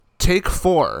Take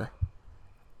 4.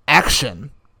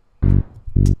 Action.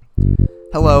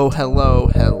 Hello,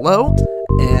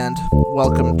 and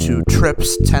welcome to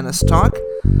Trips Tennis Talk,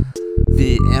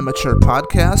 the amateur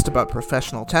podcast about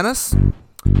professional tennis.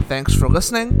 Thanks for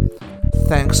listening.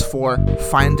 Thanks for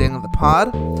finding the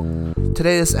pod.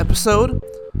 Today's episode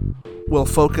will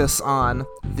focus on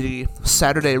the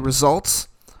Saturday results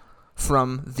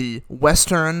from the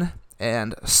Western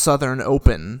and Southern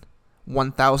Open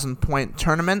 1,000-point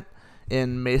tournament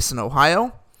in Mason,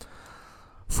 Ohio.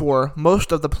 For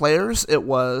most of the players, it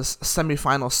was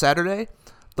semifinal Saturday,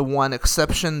 the one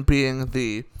exception being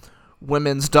the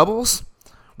women's doubles,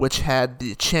 which had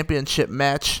the championship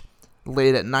match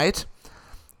late at night.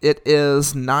 It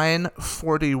is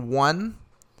 9:41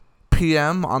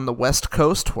 p.m. on the West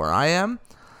Coast, where I am.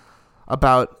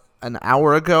 About an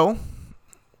hour ago,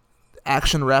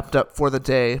 action wrapped up for the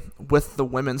day with the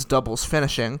women's doubles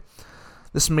finishing.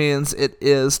 This means it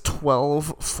is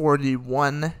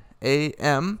 12:41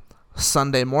 a.m.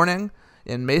 Sunday morning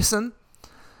in Mason.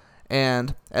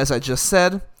 And as I just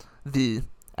said, the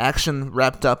action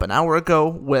wrapped up an hour ago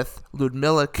with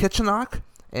Ludmila Kichenok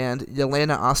and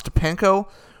Jelena Ostapenko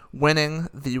winning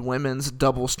the women's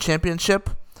doubles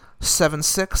championship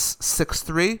 7-6,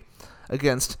 6-3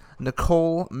 against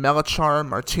Nicole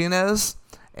Melechar-Martinez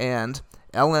and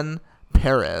Ellen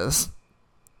Perez.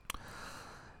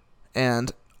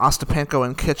 And Ostapenko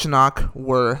and Kichenok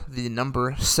were the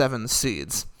number 7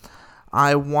 seeds.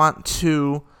 I want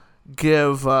to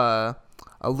give a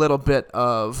little bit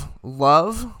of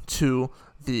love to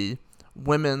the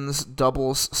women's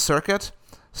doubles circuit.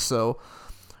 So,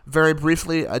 very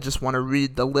briefly, I just want to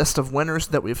read the list of winners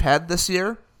that we've had this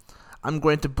year. I'm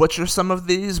going to butcher some of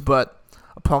these, but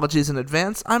apologies in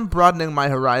advance. I'm broadening my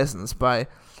horizons by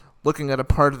looking at a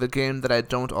part of the game that I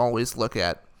don't always look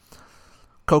at.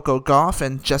 Coco Gauff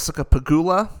and Jessica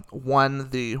Pegula won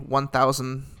the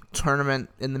 1,000 tournament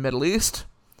in the Middle East.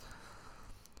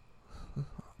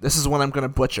 This is one I'm going to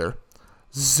butcher.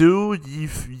 Zhu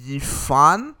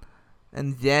Yifan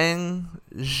and Yang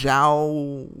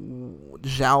Zhaowan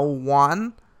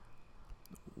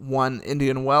won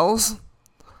Indian Wells.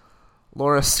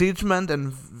 Laura Siegmund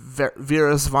and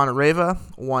Vera Zvonareva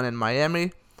won in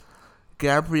Miami.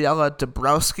 Gabriela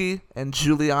Dabrowski and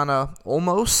Juliana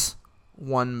Olmos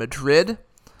won Madrid.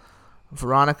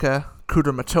 Veronika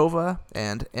Kudermetova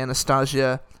and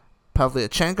Anastasia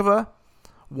Pavlyuchenkova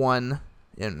won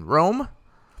in Rome.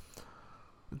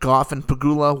 Gauff and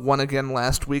Pegula won again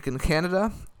last week in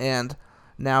Canada, and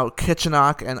now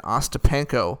Kichenok and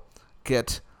Ostapenko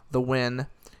get the win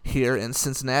here in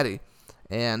Cincinnati.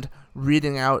 And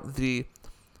reading out the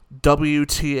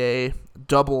WTA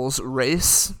doubles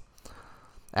race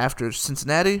after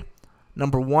Cincinnati,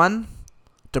 number 1,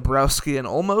 Dabrowski and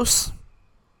Olmos.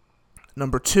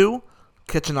 Number 2,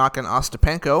 Kichenok and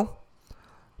Ostapenko.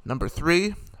 Number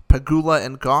 3, Pegula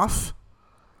and Gauff.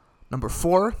 Number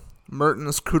 4,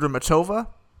 Mertens Kudermetova.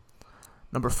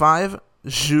 Number 5,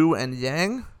 Zhu and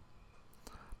Yang.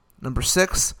 Number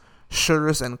 6,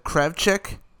 Scherz and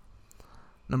Kravchik.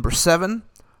 Number 7,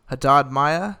 Haddad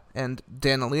Maia and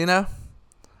Danilina.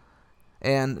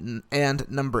 And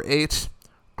number 8,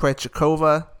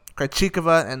 Krejcikova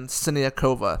and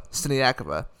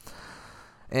Siniakova.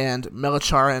 And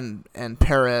Melechar and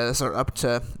Perez are up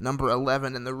to number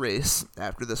 11 in the race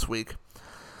after this week.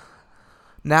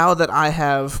 Now that I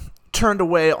have turned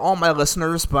away all my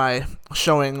listeners by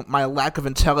showing my lack of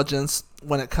intelligence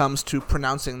when it comes to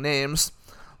pronouncing names,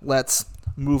 let's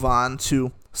move on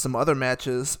to some other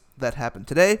matches that happened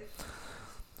today.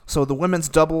 So the women's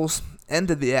doubles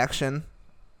ended the action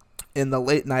in the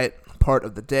late night part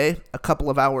of the day. A couple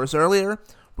of hours earlier,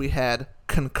 we had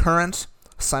concurrent,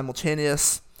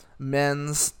 simultaneous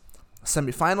men's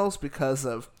semifinals because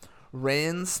of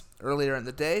rains earlier in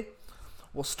the day.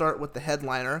 We'll start with the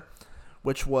headliner,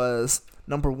 which was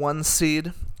number 1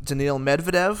 seed Daniil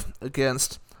Medvedev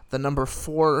against the number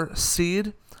 4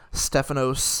 seed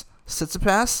Stefanos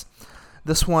Tsitsipas.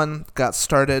 This one got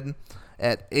started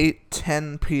at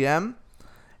 8:10 p.m.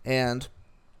 and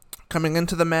coming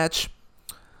into the match,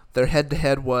 their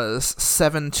head-to-head was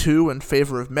 7-2 in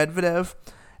favor of Medvedev,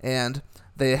 and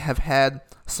they have had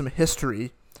some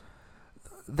history.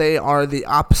 They are the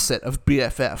opposite of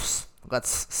BFFs,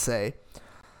 let's say.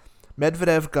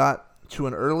 Medvedev got to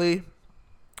an early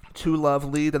 2-love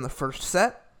lead in the first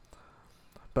set,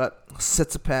 but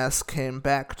Tsitsipas came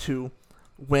back to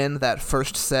win that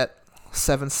first set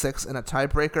 7-6 in a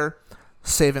tiebreaker,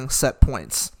 saving set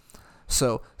points.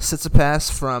 So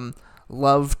Tsitsipas from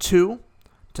love 2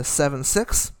 to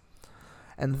 7-6,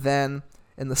 and then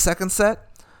in the second set,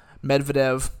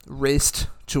 Medvedev raced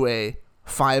to a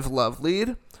 5-love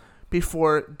lead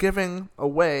before giving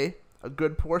away a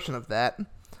good portion of that.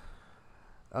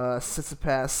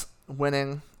 Tsitsipas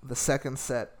winning the second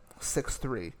set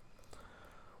 6-3.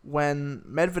 When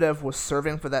Medvedev was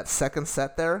serving for that second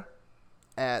set there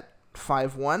at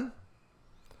 5-1,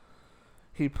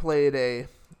 he played a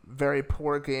very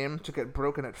poor game to get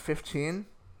broken at 15.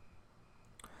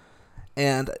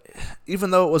 And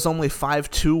even though it was only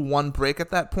 5-2, one break at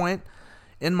that point,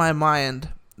 in my mind,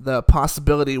 the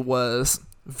possibility was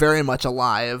very much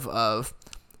alive of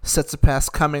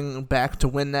Tsitsipas coming back to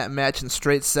win that match in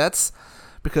straight sets,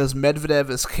 because Medvedev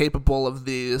is capable of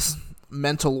these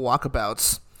mental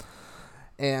walkabouts.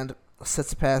 And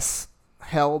Tsitsipas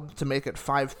held to make it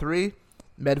 5-3.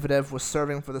 Medvedev was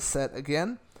serving for the set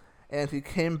again, and he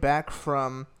came back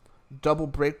from double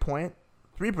break point,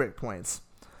 3 break points.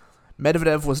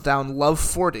 Medvedev was down love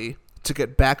 40 to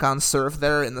get back on serve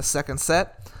there in the second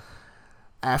set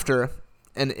after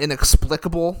an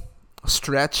inexplicable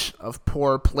stretch of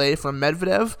poor play from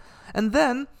Medvedev, and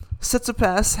then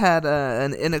Tsitsipas had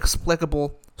an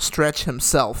inexplicable stretch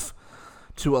himself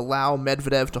to allow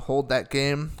Medvedev to hold that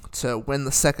game to win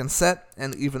the second set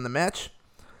and even the match.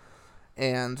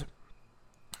 And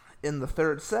in the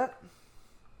third set,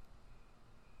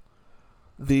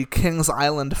 the Kings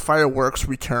Island fireworks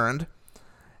returned,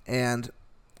 and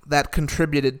that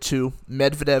contributed to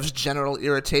Medvedev's general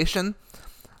irritation.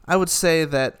 I would say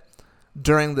that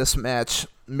during this match,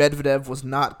 Medvedev was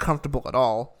not comfortable at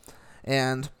all,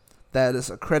 and that is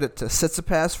a credit to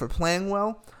Tsitsipas for playing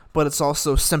well, but it's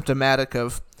also symptomatic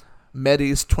of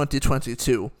Medi's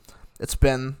 2022. It's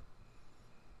been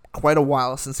quite a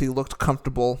while since he looked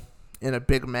comfortable in a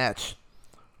big match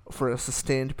for a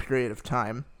sustained period of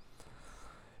time.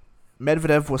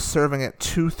 Medvedev was serving at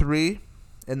 2-3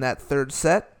 in that third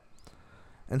set,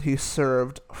 and he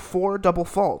served 4 double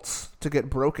faults to get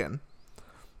broken.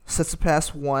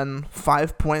 Tsitsipas won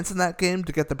 5 points in that game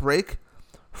to get the break.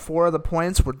 4 of the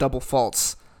points were double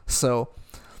faults. So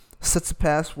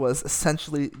Tsitsipas was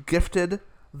essentially gifted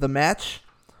the match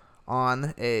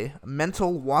on a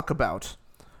mental walkabout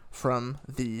from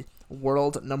the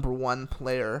world number 1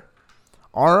 player.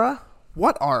 Aryna?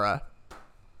 What Aryna?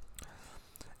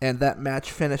 And that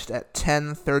match finished at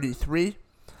 10-33.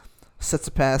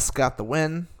 Tsitsipas got the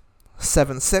win,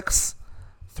 7-6,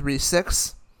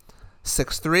 3-6,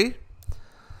 6-3.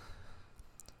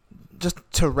 Just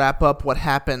to wrap up what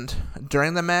happened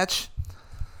during the match,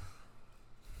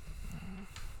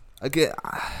 again,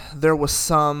 there was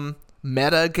some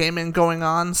meta gaming going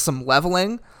on, some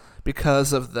leveling,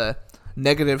 because of the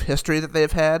negative history that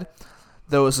they've had.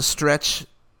 There was a stretch,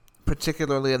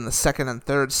 particularly in the second and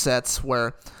third sets,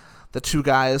 where the two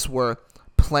guys were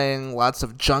playing lots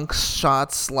of junk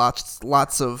shots,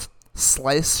 lots of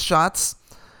slice shots,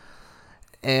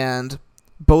 and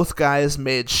both guys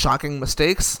made shocking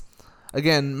mistakes.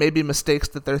 Again, maybe mistakes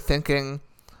that they're thinking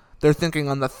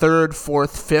on the third,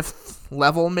 fourth, fifth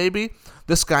level, maybe.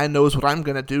 This guy knows what I'm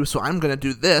going to do, so I'm going to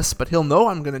do this, but he'll know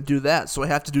I'm going to do that, so I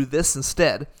have to do this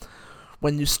instead.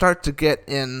 When you start to get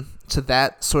into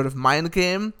that sort of mind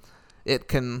game, it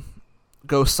can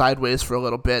go sideways for a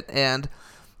little bit, and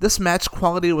this match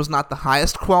quality was not the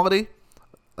highest quality,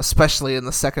 especially in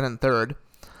the second and third.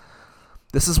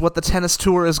 This is what the tennis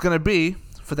tour is going to be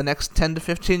for the next 10 to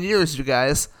 15 years, you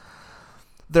guys.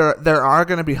 There are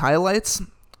going to be highlights,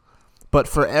 but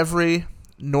for every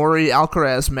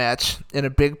Norrie-Alcaraz match in a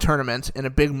big tournament, in a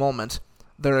big moment,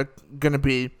 there are going to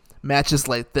be matches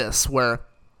like this where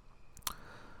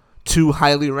two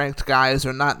highly ranked guys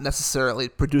are not necessarily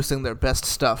producing their best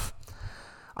stuff.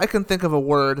 I can think of a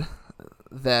word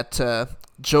that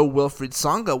Joe Wilfried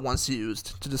Tsonga once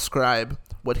used to describe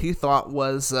what he thought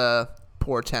was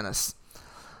poor tennis.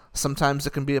 Sometimes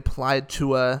it can be applied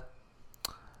to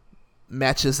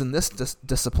matches in this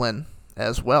discipline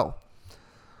as well.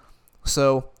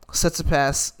 So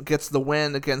Tsitsipas gets the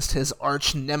win against his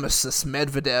arch nemesis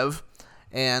Medvedev,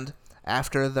 and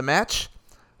after the match,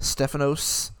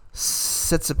 Stefanos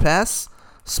Tsitsipas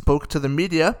spoke to the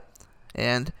media,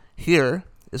 and here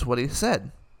is what he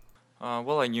said.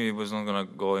 Well, I knew it was not going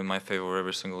to go in my favor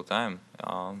every single time.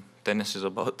 Tennis is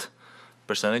about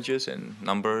percentages and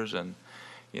numbers, and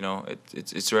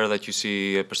it's rare that you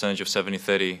see a percentage of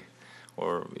 70-30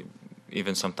 or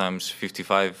even sometimes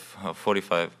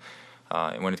 55-45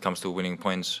 when it comes to winning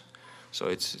points. So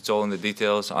it's all in the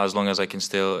details. As long as I can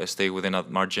still stay within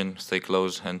that margin, stay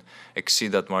close, and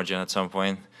exceed that margin at some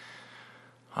point,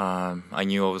 I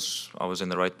knew I was in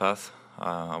the right path.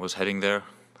 I was heading there.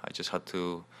 I just had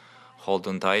to hold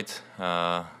on tight,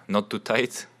 not too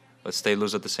tight, but stay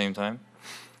loose at the same time.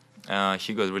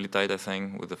 He got really tight, I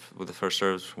think, with the first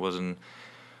serves. Wasn't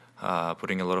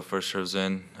putting a lot of first serves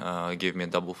in. Gave me a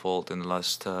double fault in the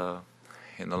last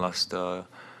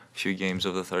few games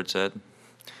of the third set.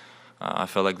 I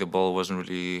felt like the ball wasn't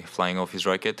really flying off his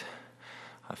racket.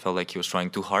 I felt like he was trying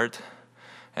too hard,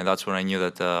 and that's when I knew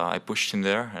that I pushed him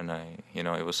there, and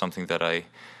it was something that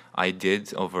I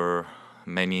did over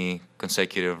many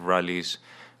consecutive rallies,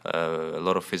 a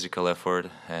lot of physical effort,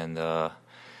 and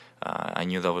I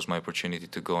knew that was my opportunity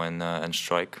to go and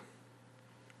strike.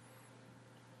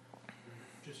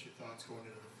 Just your thoughts going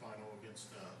into the final against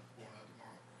Borna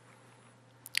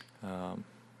tomorrow.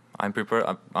 I'm prepared.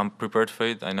 I'm prepared for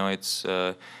it. I know it's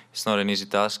not an easy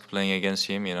task playing against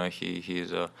him. He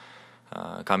is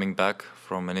coming back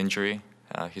from an injury.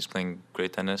 He's playing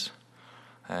great tennis,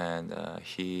 and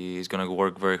he is gonna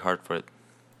work very hard for it.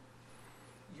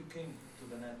 You came to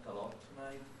the net a lot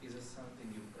tonight. Is it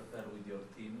something you prepare with your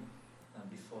team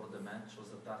before the match? Was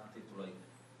a tactic to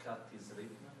cut his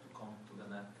rhythm to come to the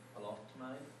net a lot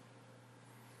tonight?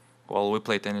 Well, we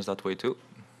play tennis that way too.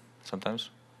 Sometimes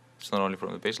it's not only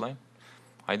from the baseline.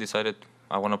 I decided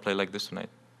I want to play like this tonight.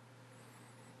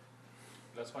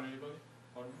 That's fine, anybody?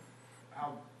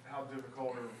 How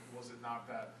difficult, or was it not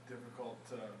that difficult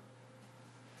to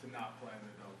not play in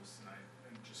the doubles tonight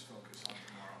and just focus on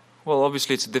tomorrow? Well,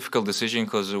 obviously it's a difficult decision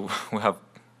because we have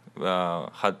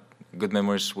had good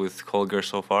memories with Holger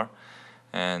so far,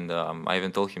 and I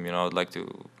even told him, I'd like to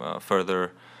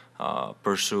further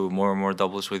pursue more and more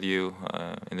doubles with you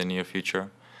in the near future.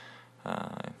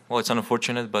 Well, it's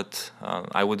unfortunate, but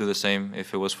I would do the same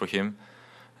if it was for him.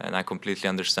 And I completely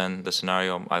understand the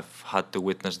scenario. I've had to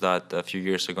witness that a few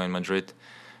years ago in Madrid,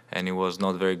 and it was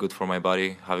not very good for my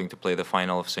body, having to play the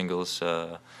final of singles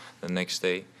the next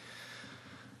day.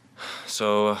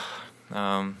 So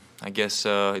I guess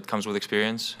it comes with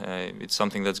experience. It's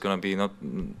something that's going to be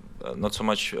not so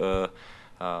much for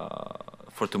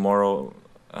tomorrow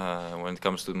when it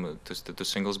comes to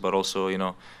singles, but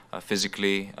also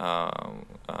physically,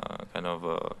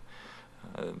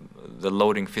 the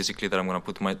loading physically that I'm going to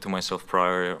put to myself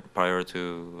prior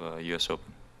to U.S.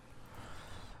 Open.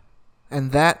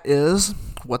 And that is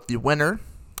what the winner,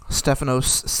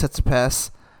 Stefanos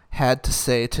Tsitsipas, had to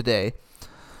say today.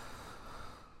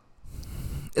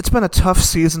 It's been a tough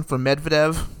season for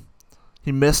Medvedev.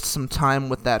 He missed some time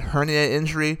with that hernia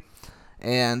injury,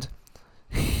 and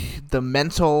the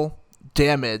mental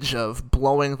damage of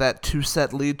blowing that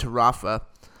 2-set lead to Rafa,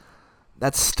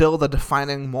 that's still the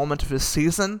defining moment of his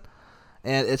season,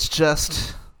 and it's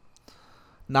just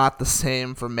not the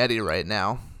same for Medi right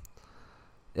now.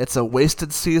 It's a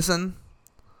wasted season.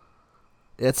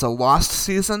 It's a lost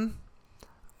season.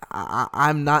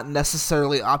 I'm not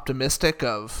necessarily optimistic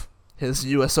of his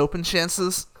U.S. Open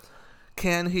chances.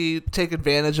 Can he take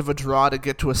advantage of a draw to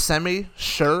get to a semi?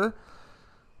 Sure.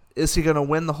 Is he going to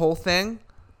win the whole thing?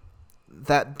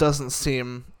 That doesn't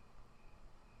seem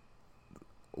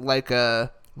like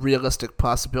a realistic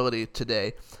possibility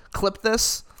today. Clip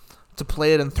this to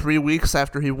play it in 3 weeks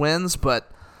after he wins, but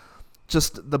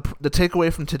just the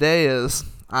takeaway from today is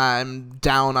I'm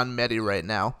down on Medi right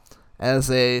now.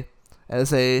 As a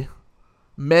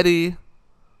Medi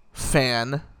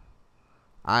fan,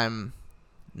 I'm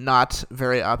not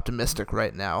very optimistic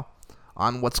right now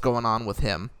on what's going on with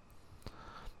him.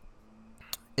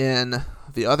 In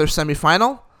the other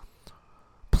semifinal,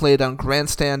 played on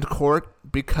grandstand court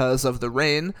because of the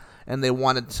rain, and they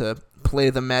wanted to play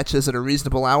the matches at a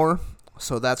reasonable hour,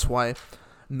 so that's why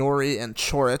Norrie and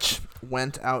Coric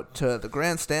went out to the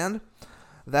grandstand.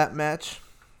 That match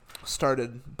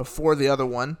started before the other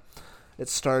one. It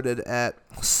started at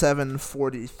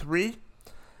 7:43,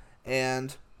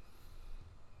 and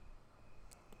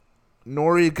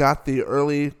Norrie got the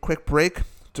early quick break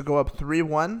to go up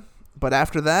 3-1, but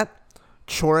after that,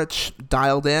 Coric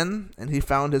dialed in, and he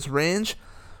found his range.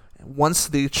 Once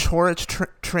the Coric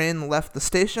train left the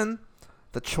station,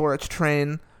 the Coric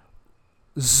train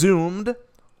zoomed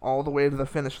all the way to the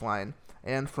finish line.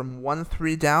 And from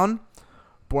 1-3 down,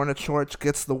 Borna Coric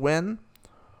gets the win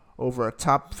over a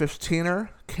top 15er,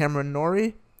 Cameron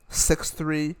Norrie,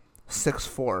 6-3,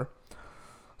 6-4.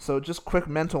 So just quick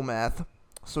mental math.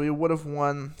 So he would have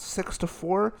won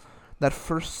 6-4. That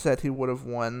first set he would have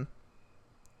won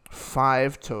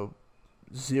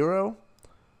 5-0.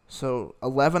 So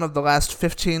 11 of the last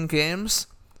 15 games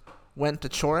went to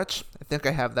Coric. I think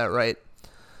I have that right.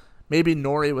 Maybe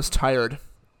Norrie was tired.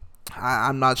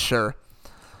 I'm not sure.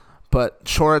 But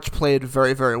Coric played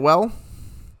very, very well.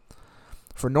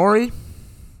 For Norrie,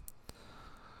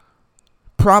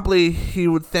 probably he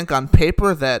would think on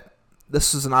paper that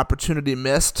this is an opportunity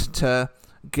missed to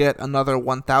get another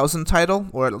 1,000 title,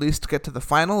 or at least get to the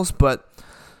finals, but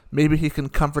maybe he can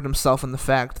comfort himself in the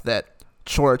fact that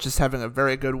Coric is having a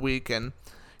very good week, and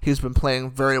he's been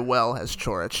playing very well as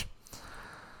Coric.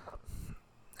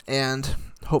 And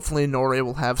hopefully Norrie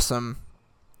will have some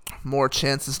more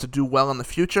chances to do well in the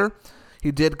future.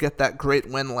 He did get that great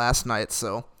win last night,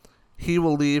 so he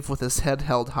will leave with his head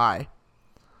held high.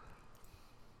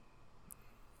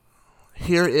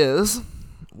 Here is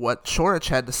what Coric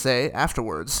had to say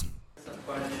afterwards.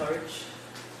 Borna Coric,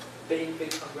 big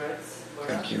congrats. Borna.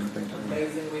 Thank you.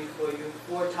 Amazing week for you.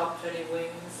 4 top 20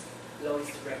 wins,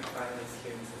 lowest ranked finalists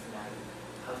here in Cincinnati.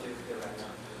 How do you feel right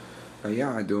now?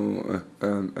 Yeah,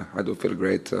 I do feel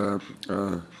great.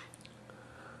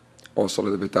 Also a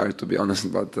little bit tired, to be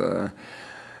honest, but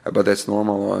that's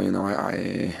normal. I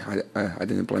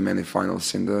didn't play many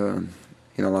finals in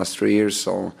the last 3 years,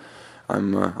 so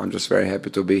I'm just very happy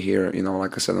to be here.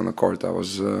 Like I said on the court, I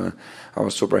was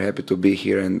super happy to be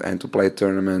here and to play a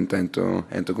tournament and to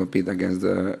compete against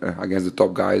the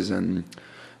top guys, and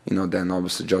then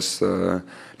obviously just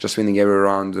winning every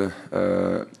round, it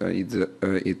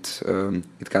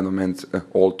kind of meant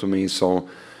all to me. So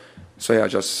yeah,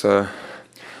 just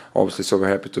obviously super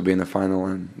happy to be in the final,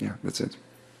 and yeah, that's it.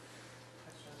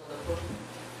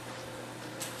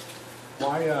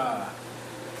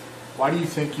 Why do you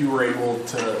think you were able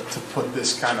to put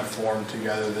this kind of form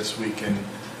together this week and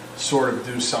sort of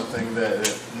do something that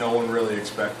no one really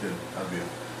expected of you?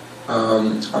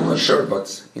 I'm not sure,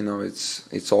 but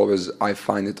it's always, I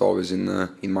find it always in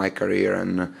my career,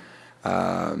 and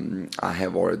I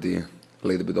have already a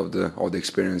little bit of the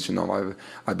experience.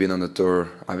 I've been on the tour.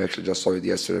 I've actually just saw it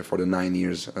yesterday for the 9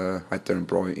 years. I turned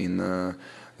pro in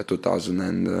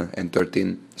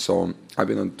 2013, so I've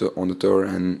been on the tour,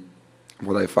 and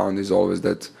what I found is always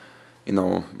that,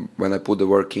 when I put the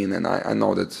work in, and I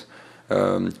know that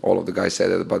all of the guys said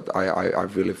it, but I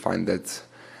really find that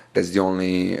that's the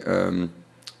only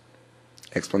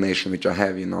explanation which I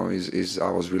have, is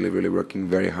I was really working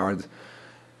very hard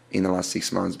in the last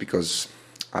 6 months, because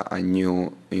I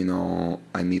knew,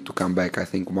 I need to come back. I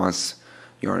think once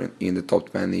you're in the top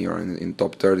 20 or in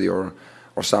top 30 or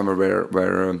somewhere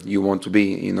where you want to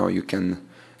be, you can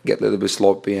get a little bit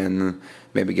sloppy and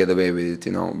maybe get away with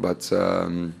it, but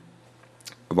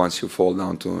once you fall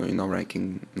down to,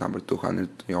 ranking number 200,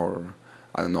 or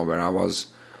I don't know where I was,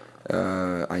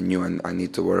 I knew I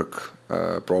need to work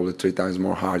probably 3 times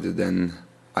more harder than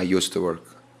I used to work,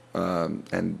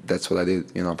 and that's what I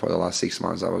did. For the last 6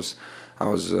 months, I was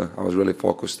really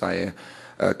focused. I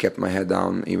kept my head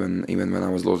down even when I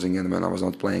was losing and when I was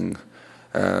not playing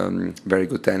very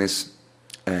good tennis.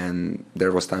 And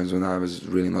there was times when I was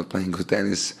really not playing good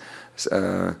tennis,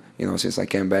 since I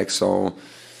came back. So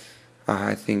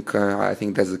I think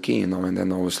that's the key, And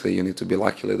then obviously you need to be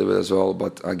lucky a little bit as well.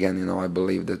 But again, I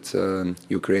believe that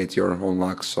you create your own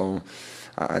luck. So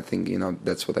I think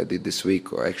that's what I did this week.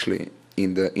 Actually,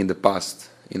 in the past,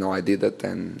 I did that,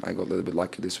 and I got a little bit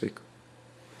lucky this week.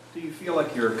 Do you feel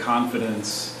like your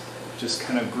confidence just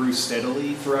kind of grew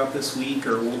steadily throughout this week,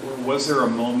 or was there a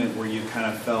moment where you kind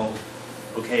of felt,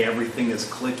 okay, everything is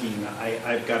clicking,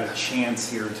 I've got a chance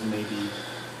here to maybe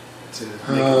to make a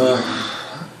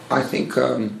difference? I think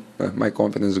my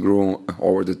confidence grew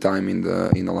over the time in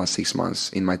the last 6 months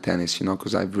in my tennis,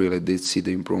 because I really did see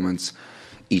the improvements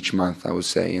each month, I would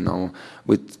say,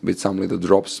 with some little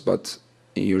drops, but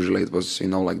usually it was,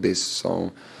 like this.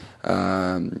 So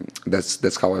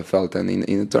that's how I felt. And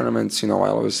in the tournaments, I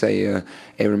always say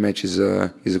every match is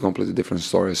a completely different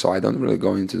story. So I don't really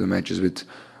go into the matches with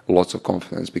lots of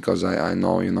confidence, because I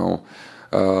know,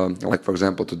 like for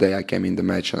example, today I came in the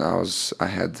match and I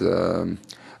had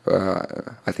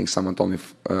I think someone told me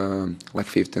like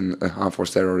 15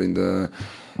 unforced error in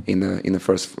the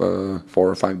first 4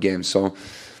 or 5 games. So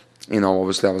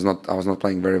obviously I was not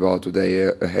playing very well today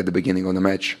at the beginning of the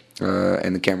match,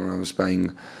 and Cameron was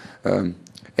playing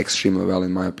extremely well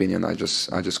in my opinion. I just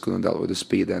couldn't deal with the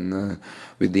speed and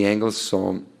with the angles.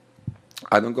 So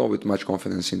I don't go with much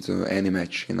confidence into any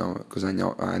match, because I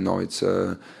know it's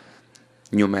a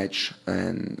new match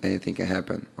and anything can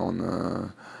happen on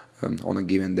a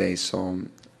given day. So,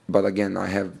 but again, I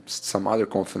have some other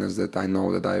confidence that I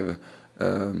know that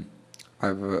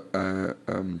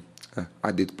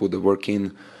I did put the work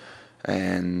in,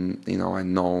 and I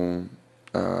know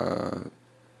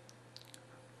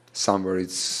somewhere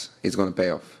it's going to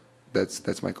pay off.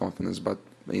 That's my confidence. But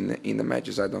in the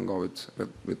matches, I don't go with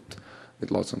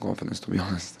lots of confidence, to be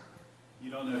honest. You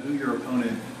don't know who your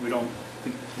opponent, we don't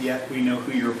think yet we know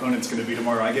who your opponent's going to be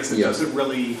tomorrow. I guess it Yes. doesn't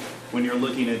really, when you're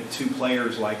looking at 2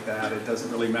 players like that, it doesn't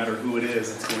really matter who it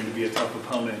is. It's going to be a tough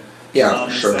opponent. Yeah,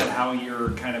 for sure. Is that how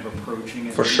you're kind of approaching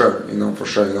it? For sure.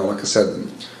 Like I said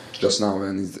just now,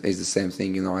 and it's the same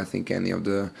thing. I think any of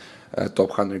the top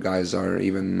 100 guys are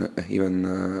even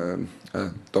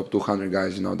top 200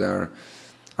 guys. They're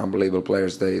unbelievable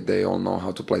players. They all know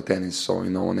how to play tennis. So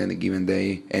on any given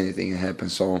day, anything can happen.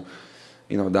 So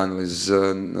Daniil is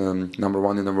number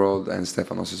 1 in the world, and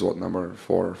Stefanos is number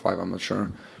 4 or 5. I'm not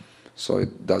sure. So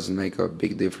it doesn't make a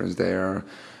big difference there.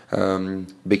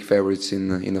 Big favorites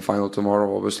in the final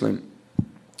tomorrow, obviously.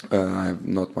 I have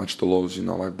not much to lose.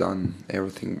 I've done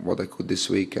everything what I could this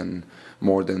week and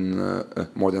more than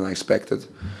I expected.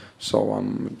 So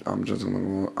I'm just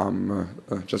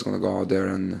gonna go out there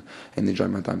and enjoy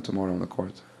my time tomorrow on the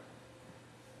court.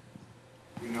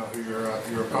 You know who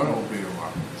your opponent will be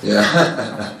tomorrow.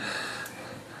 Yeah.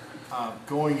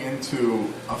 Going into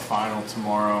a final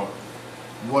tomorrow,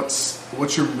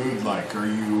 what's your mood like? Are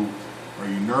you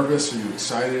nervous? Are you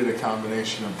excited? A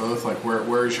combination of both? Like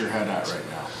where is your head at right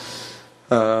now?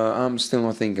 I'm still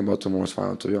not thinking about tomorrow's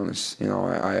final, to be honest.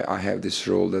 I have this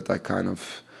rule that I kind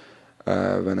of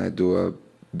when I do a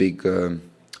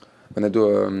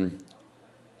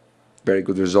very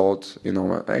good result,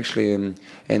 actually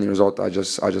any result, I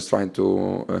just try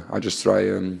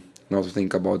not to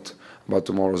think about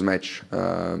tomorrow's match.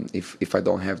 If I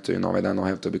don't have to, I don't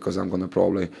have to, because I'm gonna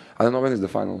probably, I don't know when is the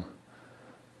final.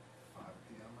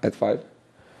 At 5?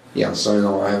 Yeah,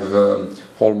 so I have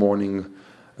whole morning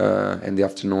and the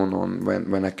afternoon on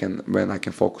when I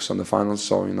can focus on the finals.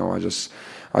 So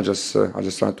I just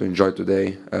try to enjoy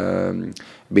today,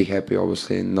 be happy.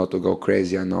 Obviously, not to go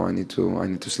crazy. I know I need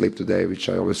to sleep today, which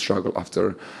I always struggle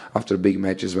after big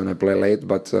matches when I play late.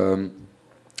 But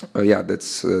yeah,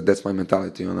 that's my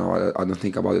mentality. I don't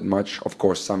think about it much. Of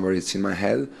course, somewhere it's in my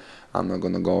head. I'm not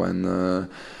gonna go and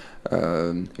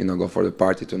go for the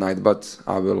party tonight, but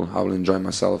I will enjoy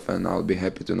myself, and I'll be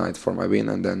happy tonight for my win.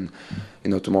 And then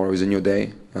tomorrow is a new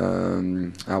day.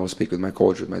 I will speak with my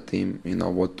coach, with my team,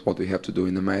 what we have to do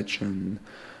in the match, and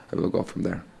I will go from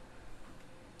there.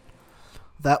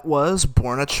 That was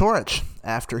Borna Coric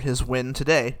after his win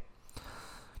today.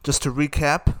 Just to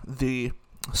recap the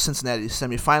Cincinnati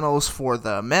semifinals for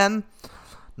the men: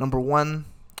 number 1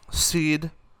 seed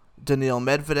Daniil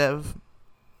Medvedev.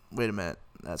 Wait a minute.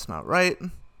 That's not right.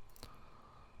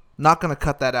 Not going to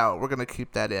cut that out. We're going to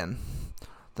keep that in.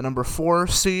 The number 4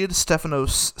 seed,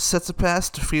 Stefanos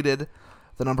Tsitsipas, defeated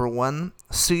the number 1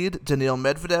 seed, Daniil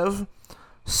Medvedev,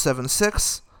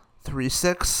 7-6,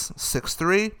 3-6,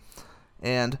 6-3.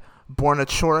 And Borna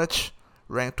Coric,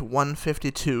 ranked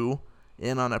 152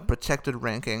 in on a protected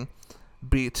ranking,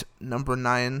 beat number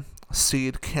 9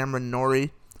 seed Cameron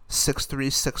Norrie, 6-3,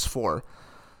 6-4.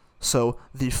 So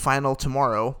the final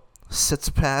tomorrow,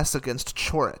 Tsitsipas against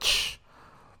Coric.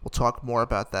 We'll talk more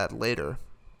about that later.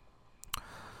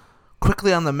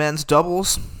 Quickly on the men's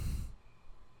doubles,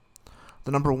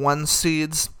 the number 1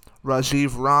 seeds,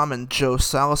 Rajiv Ram and Joe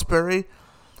Salisbury,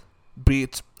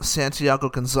 beat Santiago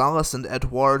Gonzalez and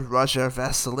Eduard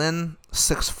Raja-Vasilin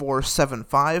 6-4,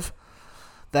 7-5.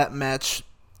 That match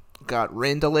got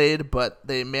rain delayed, but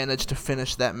they managed to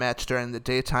finish that match during the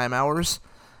daytime hours.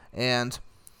 And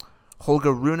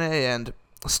Holger Rune and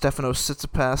Stefanos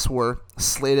Tsitsipas were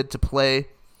slated to play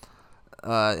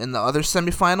in the other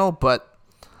semifinal, but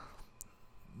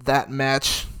that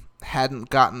match hadn't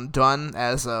gotten done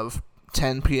as of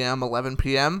 10 p.m., 11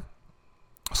 p.m.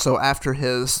 So after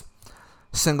his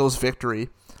singles victory,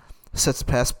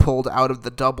 Tsitsipas pulled out of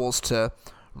the doubles to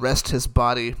rest his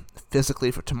body physically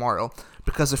for tomorrow.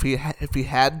 Because if he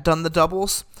had done the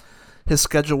doubles, his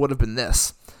schedule would have been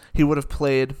this. He would have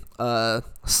played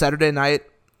Saturday night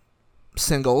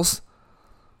singles,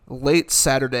 late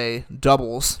Saturday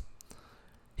doubles.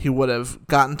 He would have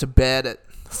gotten to bed at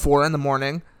 4 in the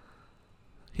morning.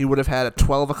 He would have had a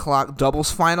 12 o'clock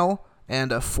doubles final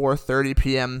and a 4:30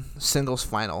 p.m. singles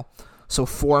final. So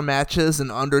 4 matches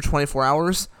in under 24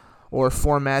 hours, or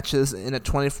 4 matches in a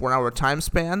 24-hour time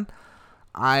span.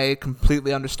 I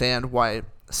completely understand why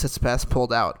Tsitsipas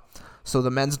pulled out. So the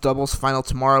men's doubles final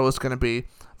tomorrow is going to be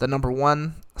the number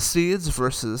 1 seeds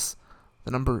versus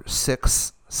the number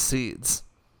 6 seeds.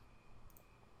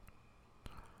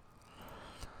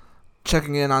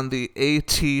 Checking in on the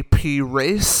ATP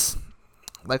race.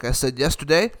 Like I said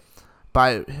yesterday,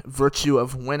 by virtue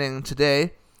of winning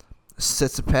today,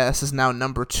 Tsitsipas is now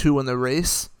number 2 in the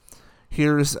race.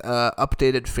 Here's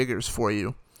updated figures for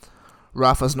you.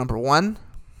 Rafa's number 1.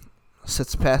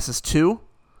 Tsitsipas is 2.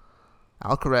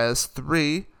 Alcaraz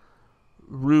 3.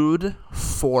 Ruud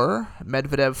 4.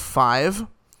 Medvedev 5.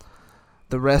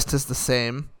 The rest is the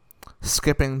same.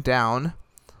 Skipping down,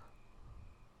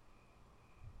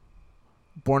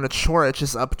 Borna Coric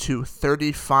is up to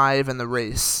 35 in the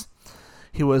race.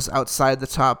 He was outside the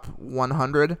top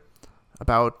 100,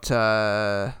 about,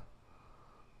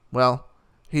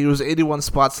 he was 81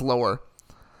 spots lower.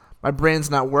 My brain's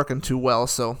not working too well,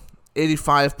 so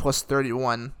 85 plus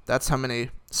 31, that's how many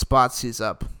spots he's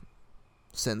up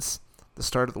since the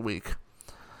start of the week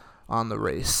on the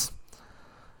race.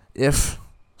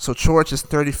 So Coric is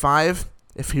 35.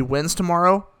 If he wins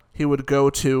tomorrow, he would go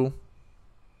to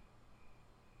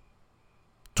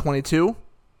 22.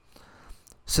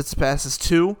 Tsitsipas is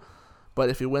 2, but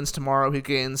if he wins tomorrow, he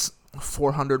gains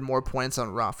 400 more points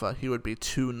on Rafa. He would be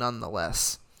 2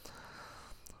 nonetheless.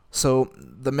 So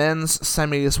the men's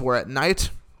semis were at night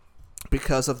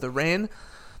because of the rain.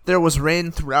 There was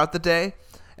rain throughout the day,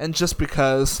 and just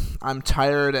because I'm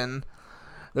tired and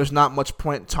there's not much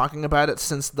point talking about it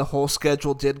since the whole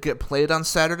schedule did get played on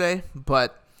Saturday,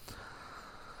 but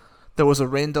there was a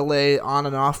rain delay on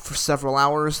and off for several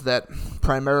hours that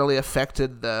primarily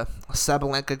affected the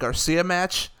Sabalenka Garcia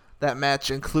match. That match,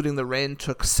 including the rain,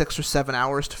 took 6 or 7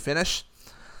 hours to finish.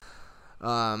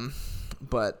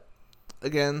 But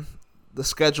again, the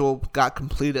schedule got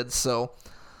completed, so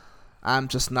I'm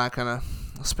just not going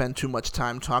to spend too much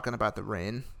time talking about the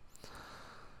rain.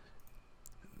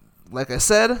 Like I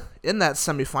said, in that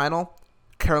semifinal,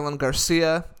 Caroline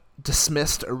Garcia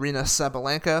dismissed Aryna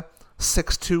Sabalenka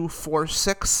 6-2,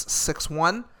 4-6,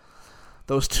 6-1.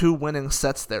 Those 2 winning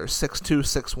sets there, 6-2,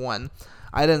 6-1.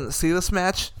 I didn't see this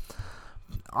match.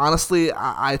 Honestly,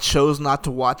 I chose not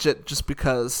to watch it just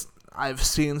because I've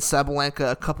seen Sabalenka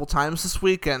a couple times this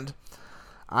week, and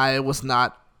I was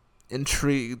not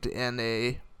intrigued in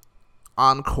a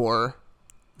encore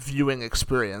viewing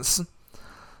experience.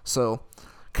 So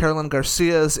Caroline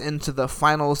Garcia is into the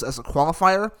finals as a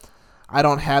qualifier. I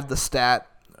don't have the stat.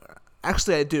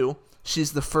 Actually, I do.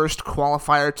 She's the first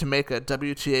qualifier to make a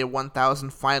WTA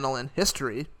 1000 final in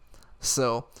history,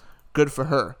 so good for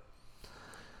her.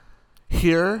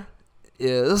 Here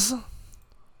is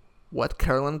what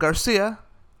Caroline Garcia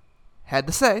had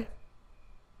to say.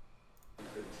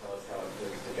 Tell us how it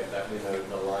feels to get that win over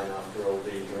the line after all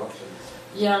the interruptions.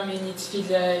 Yeah, I mean, it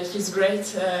feels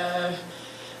great.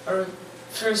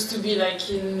 First to be like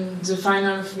in the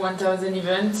final of 1000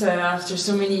 event after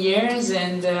so many years,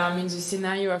 and I mean the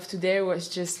scenario of today was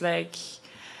just like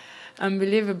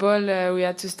unbelievable. We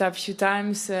had to stop a few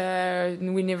times.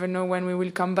 We never know when we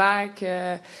will come back.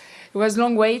 It was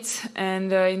long wait,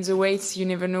 and in the waits you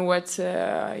never know what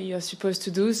you're supposed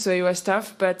to do, so it was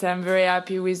tough, but I'm very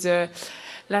happy with the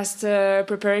last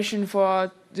preparation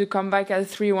for the comeback at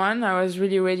 3-1. I was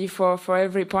really ready for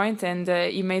every point, and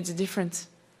it made the difference.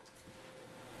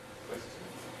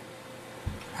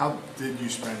 How did you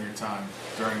spend your time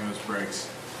during those breaks?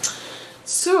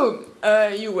 So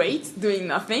you wait, doing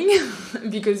nothing,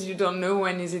 because you don't know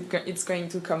when it's going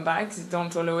to come back. They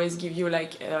don't always give you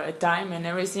like a time and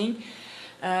everything.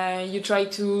 You try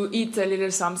to eat a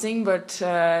little something, but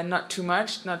not too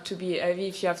much, not to be heavy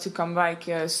if you have to come back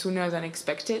sooner than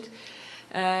expected.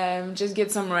 Just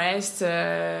get some rest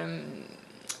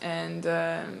and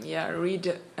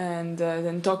read and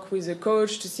then talk with the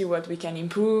coach to see what we can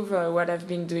improve, what I've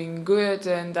been doing good,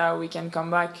 and how we can come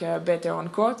back better on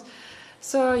court.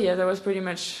 So yeah, that was pretty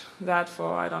much that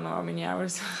for I don't know how many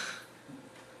hours.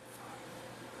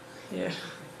 Yeah.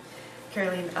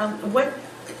 Caroline, what,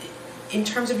 in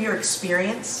terms of your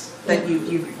experience that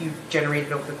you've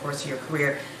generated over the course of your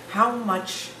career,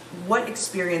 what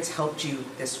experience helped you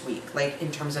this week? Like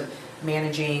in terms of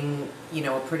managing,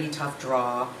 a pretty tough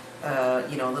draw, a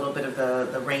little bit of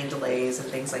the rain delays and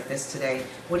things like this today.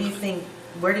 What do you think?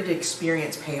 Where did the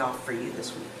experience pay off for you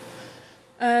this week?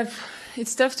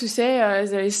 It's tough to say.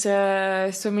 There is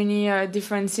so many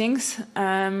different things.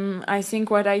 I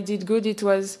think what I did good, it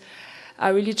was I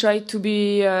really tried to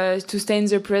stay in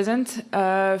the present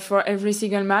for every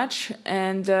single match,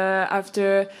 and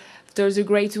after the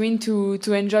great win,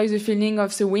 to enjoy the feeling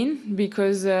of the win,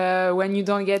 because when you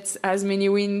don't get as many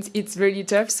wins, it's really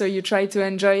tough. So you try to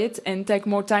enjoy it and take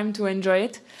more time to enjoy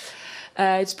it.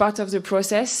 It's part of the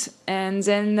process, and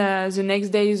then the next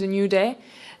day is a new day.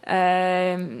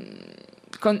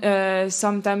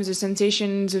 Sometimes the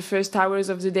sensation the first hours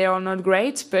of the day are not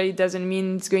great, but it doesn't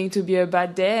mean it's going to be a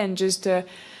bad day, and just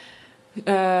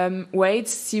wait,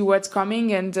 see what's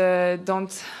coming, and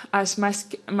don't ask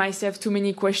myself too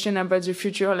many questions about the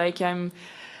future like I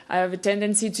have a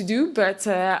tendency to do, but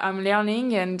I'm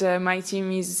learning, and my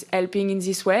team is helping in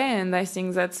this way, and I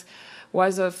think that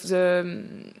was of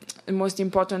the most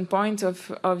important point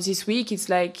of this week. It's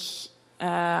like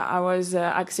I was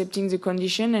accepting the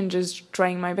condition and just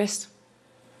trying my best.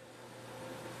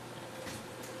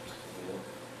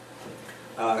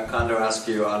 Kondo asked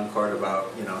you on court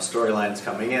about storylines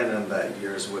coming in, and that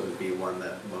yours wouldn't be one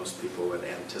that most people would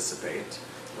anticipate.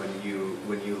 When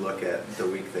you look at the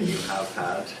week that you have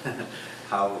had,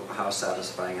 how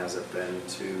satisfying has it been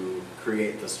to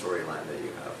create the storyline that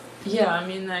you have? Yeah, I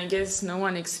mean, I guess no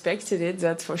one expected it,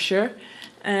 that's for sure.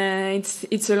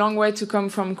 It's a long way to come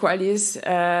from qualis.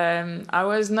 I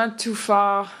was not too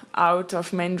far out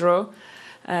of main draw.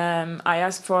 I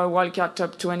asked for a wildcard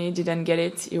top 20, didn't get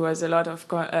it. It was a lot of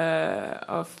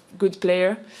good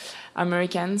player,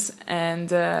 Americans, and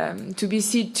to be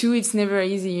seed 2, it's never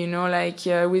easy.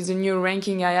 With the new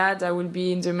ranking I had, I would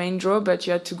be in the main draw, but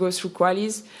you had to go through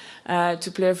qualis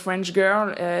to play a French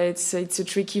girl. It's a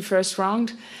tricky first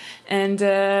round. And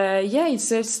it's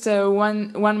just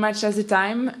one match at a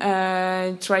time.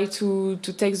 Try to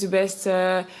take the best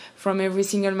from every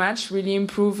single match. Really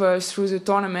improve through the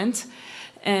tournament.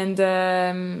 And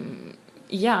I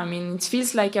mean, it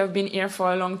feels like I've been here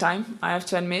for a long time, I have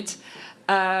to admit.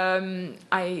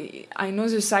 I know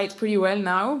the site pretty well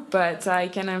now, but I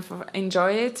kind of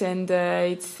enjoy it, and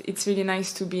it's really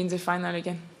nice to be in the final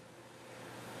again.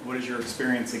 What is your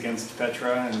experience against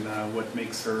Petra, and what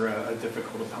makes her a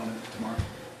difficult opponent tomorrow?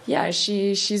 Yeah,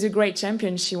 she's a great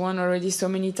champion. She won already so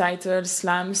many titles,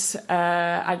 slams,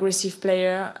 aggressive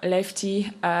player,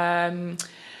 lefty,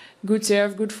 good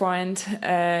serve, good forehand,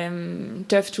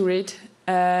 tough to read.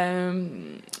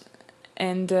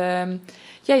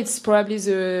 It's probably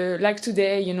like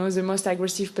today, the most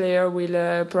aggressive player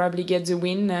will probably get the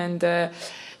win, and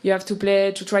you have to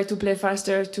try to play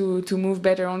faster, to move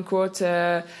better on court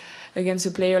against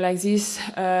a player like this.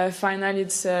 Finally,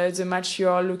 it's the match you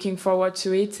are looking forward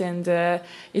to it, and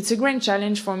it's a great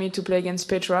challenge for me to play against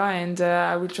Petra, and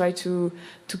I will try to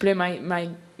play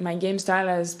my game style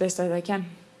as best as I can.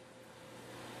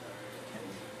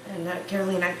 And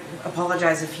Caroline, I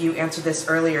apologize if you answered this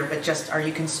earlier, but just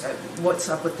what's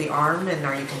up with the arm, and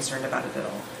are you concerned about it at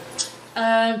all?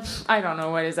 I don't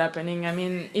know what is happening. I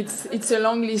mean, it's a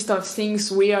long list of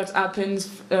things weird happened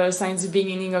since the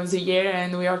beginning of the year,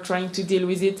 and we are trying to deal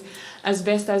with it as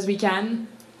best as we can.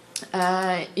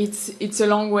 It's a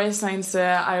long way since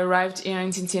I arrived here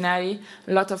in Cincinnati.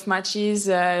 A lot of matches,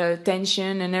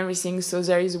 tension and everything, so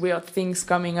there is weird things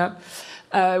coming up.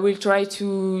 We'll try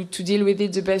to deal with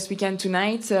it the best we can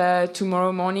tonight,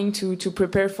 tomorrow morning to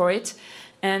prepare for it.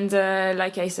 And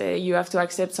like I say, you have to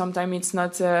accept sometimes it's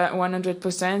not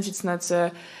 100%, it's not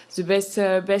the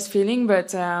best feeling,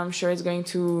 but I'm sure it's going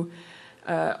to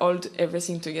hold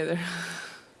everything together.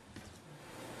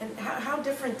 And how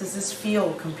different does this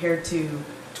feel compared to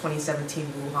 2017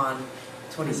 Wuhan,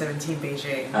 2017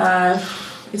 Beijing?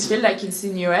 It feels like it's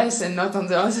in US and not on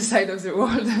the other side of the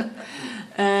world.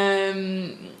 I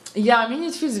mean,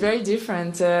 it feels very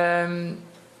different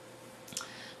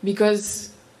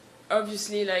because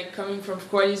obviously, like coming from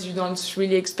qualis, you don't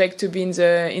really expect to be in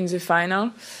the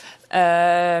final.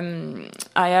 I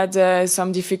had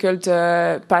some difficult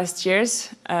past years.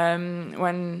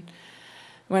 When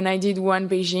I did one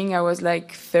Beijing, I was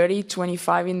like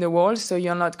 30-25 in the wall, so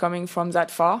you're not coming from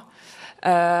that far.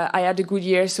 I had a good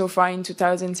year so far in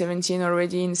 2017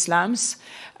 already in slams.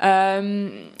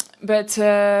 But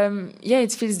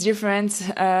it feels different.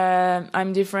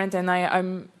 I'm different, and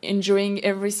I'm enjoying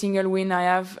every single win I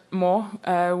have more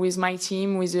with my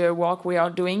team, with the work we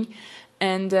are doing,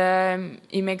 and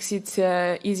it makes it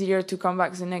easier to come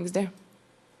back the next day.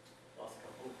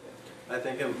 I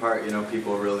think in part,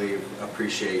 people really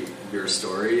appreciate your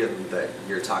story and that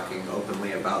you're talking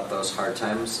openly about those hard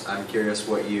times. I'm curious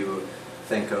what you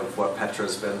think of what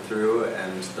Petra's been through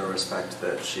and the respect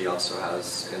that she also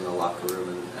has in the locker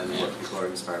room and what people are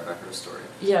inspired by her story.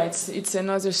 Yeah, it's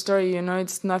another story,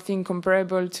 it's nothing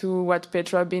comparable to what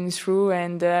Petra been through,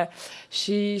 and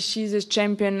she's a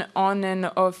champion on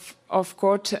and off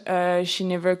court. She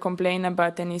never complained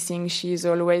about anything. She's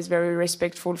always very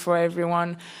respectful for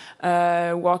everyone,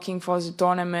 working for the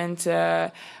tournament,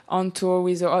 on tour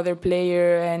with the other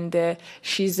player, and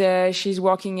she's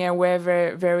working her way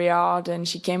very, very hard, and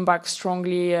she came back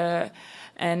strongly,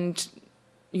 and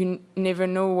you never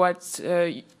know what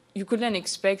you couldn't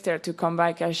expect her to come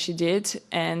back as she did,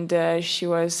 and she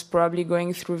was probably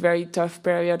going through a very tough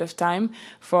period of time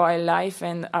for her life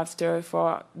and after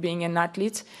for being an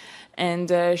athlete.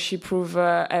 And she proved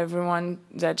everyone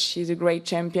that she's a great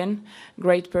champion,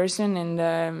 great person, and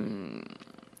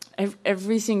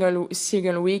every single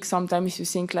week, sometimes you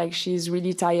think like she's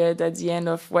really tired at the end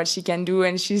of what she can do,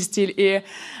 and she's still here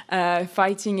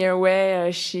fighting her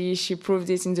way. She proved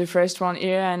it in the first round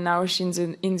here, and now she's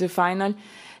in the final.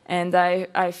 And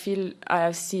I feel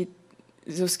I see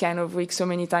those kind of weeks so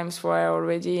many times for her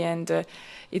already, and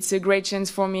it's a great chance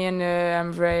for me, and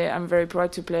I'm very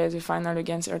proud to play the final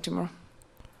against her tomorrow.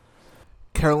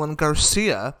 Caroline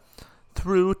Garcia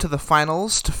through to the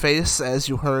finals to face, as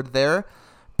you heard there,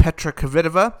 Petra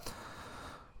Kvitova.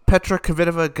 Petra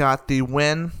Kvitova got the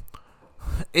win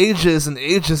ages and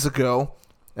ages ago.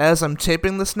 As I'm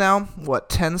taping this now,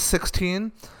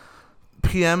 10:16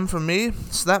 p.m. for me?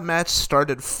 So that match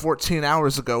started 14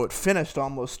 hours ago. It finished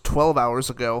almost 12 hours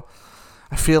ago.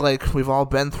 I feel like we've all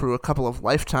been through a couple of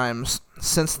lifetimes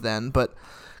since then, but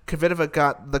Kvitova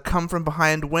got the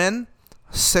come-from-behind win,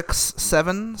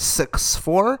 6-7,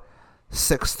 6-4,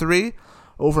 6-3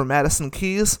 over Madison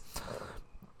Keys.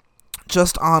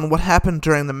 Just on what happened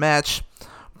during the match,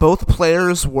 both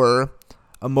players were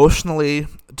emotionally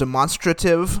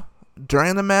demonstrative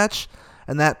during the match,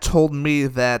 and that told me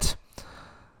that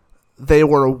they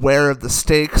were aware of the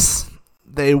stakes.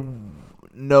 They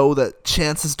know that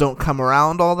chances don't come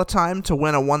around all the time to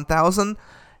win a 1,000,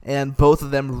 and both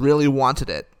of them really wanted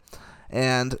it.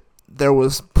 And there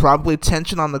was probably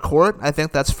tension on the court. I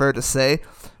think that's fair to say.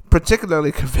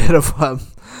 Particularly Kvitova,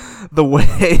 the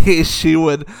way she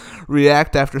would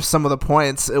react after some of the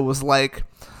points, it was like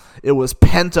it was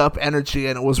pent-up energy,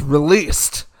 and it was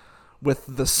released with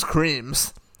the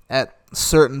screams at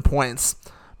certain points.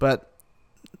 But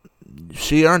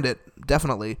she earned it,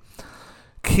 definitely.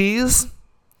 Keys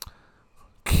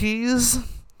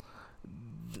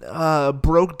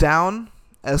broke down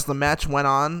as the match went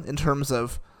on in terms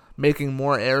of making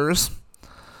more errors.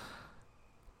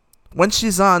 When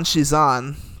she's on,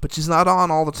 but she's not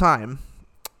on all the time.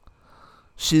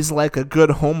 She's like a good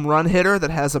home run hitter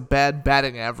that has a bad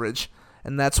batting average,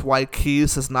 and that's why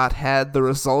Keys has not had the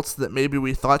results that maybe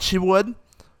we thought she would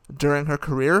during her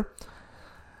career.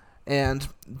 And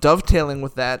dovetailing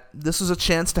with that, this is a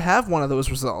chance to have one of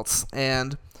those results.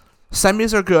 And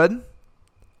semis are good.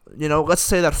 You know, let's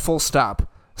say that full stop.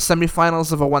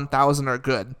 Semifinals of a 1,000 are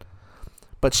good.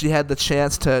 But she had the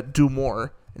chance to do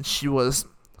more, and she was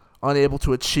unable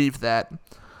to achieve that.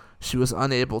 She was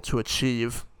unable to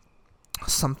achieve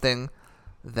something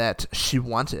that she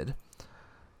wanted.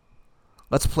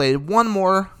 Let's play one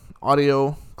more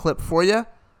audio clip for you.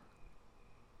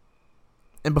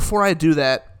 And before I do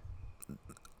that,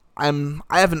 I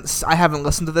haven't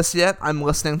listened to this yet. I'm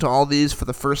listening to all these for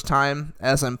the first time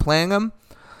as I'm playing them.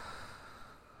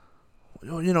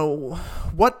 You know,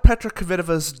 what Petra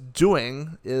Kvitova's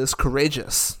doing is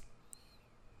courageous.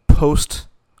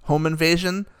 Post-home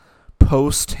invasion,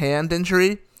 post-hand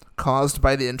injury caused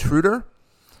by the intruder.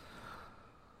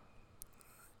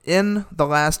 In the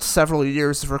last several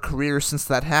years of her career since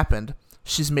that happened,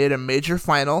 she's made a major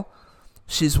final.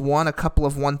 She's won a couple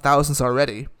of 1,000s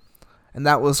already. And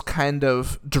that was kind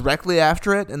of directly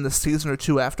after it, in the season or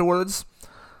two afterwards.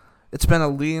 It's been a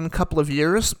lean couple of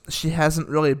years. She hasn't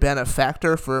really been a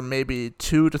factor for maybe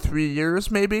 2 to 3 years,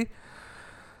 maybe.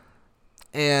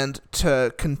 And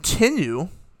to continue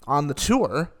on the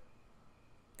tour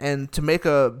and to make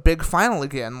a big final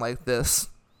again like this,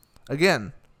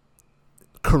 again,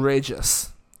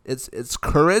 courageous. It's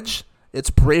courage, it's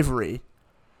bravery,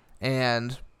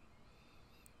 and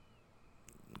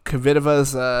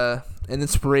Kvitova's an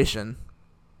inspiration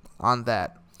on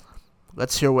that.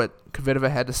 Let's hear what Kvitova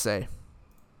had to say.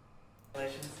 You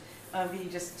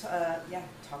just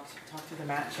talk to the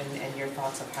match and your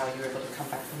thoughts of how you were able to come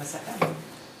back from a set down.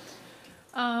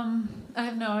 I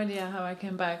have no idea how I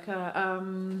came back.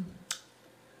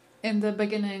 In the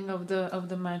beginning of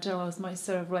the match, I lost my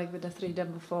serve like with the 3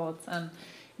 double faults, and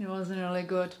it wasn't really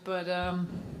good. But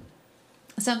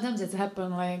sometimes it's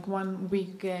happened. Like one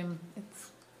weak game, it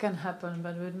can happen.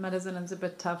 But with Madison, it's a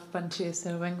bit tough when she's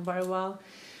serving very well.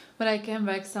 But I came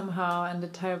back somehow, and the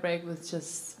tiebreak was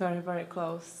just very, very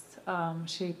close.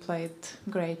 She played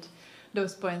great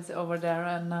those points over there,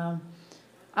 and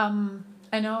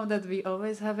I know that we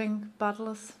always having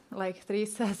battles like 3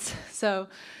 sets. So,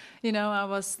 you know, I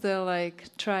was still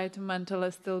like try to mentally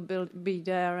still be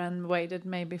there and waited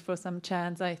maybe for some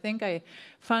chance. I think I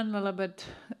found a little bit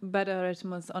better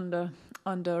rhythms on the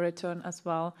return as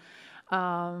well.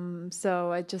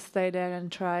 So I just stayed there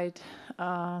and tried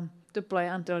to play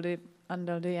until the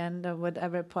end with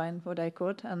every point what I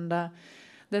could, and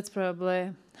that's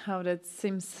probably how that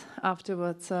seems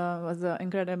afterwards. Was an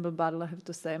incredible battle, I have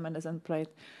to say. Madison played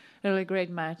really great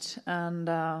match, and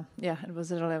it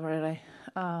was a really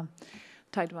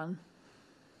tight one.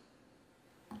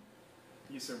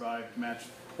 You survived match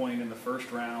point in the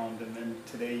first round, and then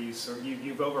today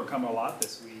you've overcome a lot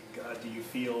this week.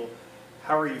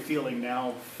 How are you feeling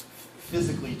now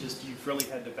physically? Just you've really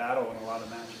had to battle in a lot of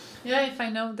matches. Yeah, if I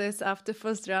know this after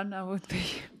first round, I would be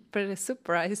pretty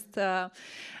surprised.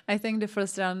 I think the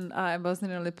first round I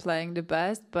wasn't really playing the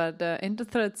best, but in the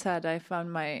third set I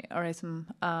found my rhythm.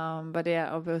 But yeah,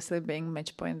 obviously being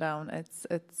match point down,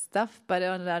 it's tough. But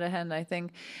on the other hand, I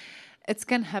think it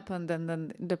can happen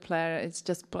then the player is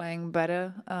just playing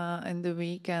better in the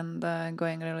week and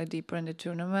going really deeper in the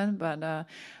tournament. But it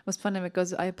was funny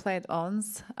because I played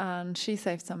Ons and she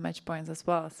saved some match points as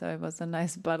well. So it was a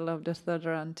nice battle of the third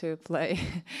round to play.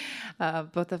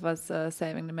 Both of us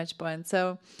saving the match points.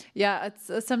 So yeah,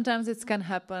 it's sometimes it can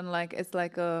happen like it's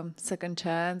like a second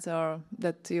chance, or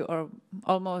that you are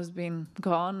almost been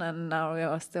gone and now you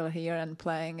are still here and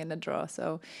playing in a draw.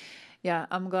 So yeah,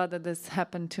 I'm glad that this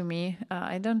happened to me.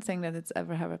 I don't think that it's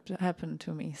ever happened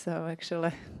to me. So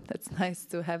actually, that's nice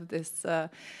to have this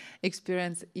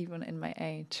experience even in my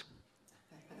age.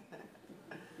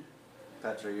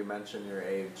 Petra, you mentioned your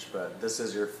age, but this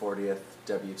is your 40th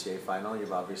WTA final.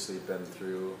 You've obviously been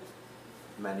through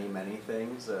many, many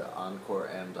things, on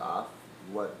court and off.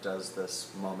 What does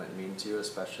this moment mean to you?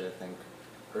 Especially, I think,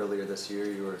 earlier this year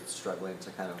you were struggling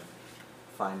to kind of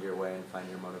find your way and find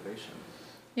your motivation.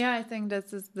 Yeah, I think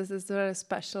this is very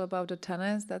special about the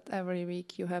tennis, that every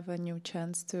week you have a new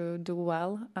chance to do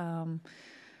well.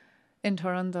 In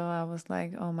Toronto, I was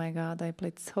like, oh my God, I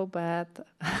played so bad.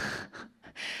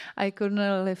 I couldn't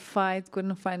really fight,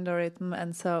 couldn't find the rhythm,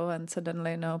 and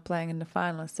suddenly, playing in the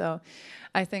final. So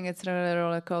I think it's really a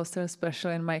roller coaster,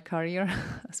 especially in my career,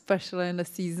 especially in the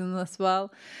season as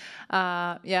well.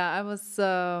 I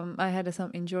had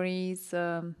some injuries.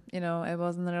 It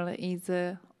wasn't really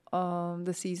easy.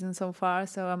 The season so far,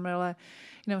 so I'm really,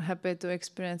 happy to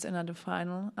experience another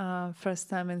final, first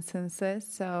time in Cincy.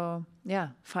 So yeah,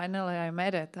 finally I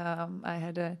made it. I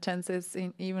had chances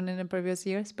even in the previous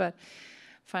years, but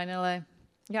finally,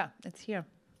 yeah, it's here.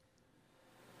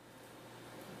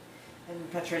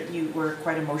 And Petra, you were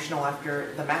quite emotional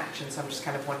after the match, and so I'm just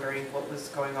kind of wondering what was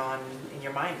going on in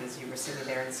your mind as you were sitting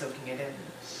there and soaking it in.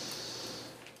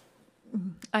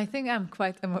 I think I'm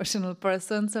quite emotional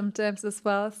person sometimes as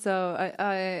well, so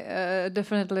I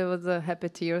definitely was happy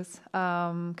tears,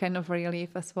 kind of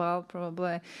relief as well,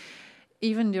 probably.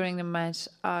 Even during the match,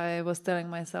 I was telling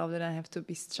myself that I have to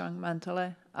be strong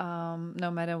mentally,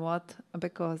 no matter what,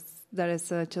 because there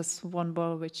is just one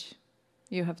ball which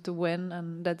you have to win,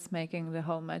 and that's making the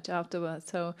whole match afterwards.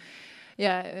 So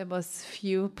yeah, it was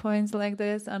few points like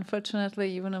this,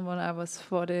 unfortunately, even when I was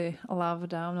 40 love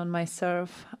down on my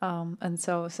serve. And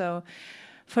so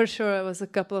for sure, it was a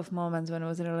couple of moments when it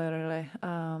was really, really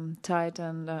tight.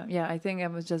 And I think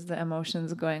it was just the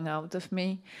emotions going out of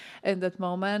me in that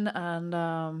moment. And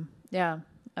I'm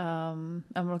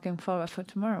looking forward for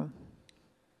tomorrow.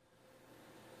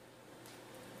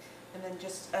 And then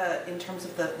just in terms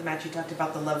of the match, you talked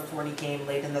about the love 40 game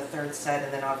late in the third set,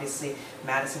 and then obviously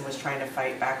Madison was trying to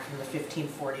fight back from the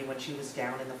 15-40 when she was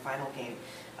down in the final game.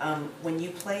 When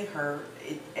you play her,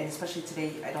 and especially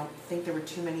today, I don't think there were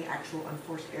too many actual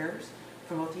unforced errors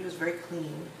from both of you. It was very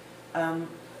clean.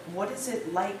 What is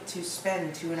it like to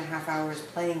spend 2.5 hours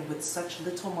playing with such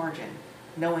little margin,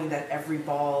 knowing that every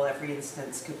ball, every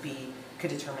instance could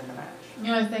determine the match?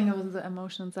 Yeah, I think it was the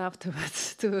emotions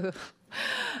afterwards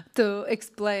to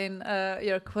explain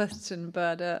your question,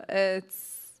 but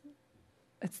it's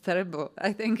terrible.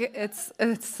 I think it's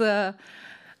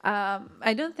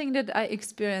I don't think that I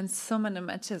experienced so many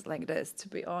matches like this, to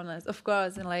be honest. Of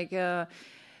course, and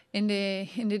in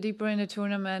the deeper in the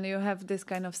tournament, you have this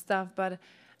kind of stuff, but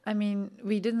I mean,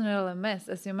 we didn't really miss,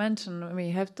 as you mentioned.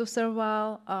 We have to serve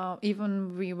well.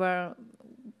 Even we were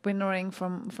winnering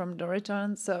from the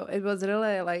return, so it was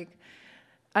really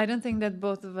I don't think that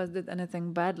both of us did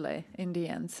anything badly in the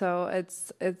end. So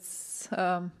it's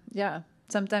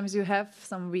sometimes you have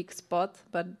some weak spot,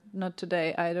 but not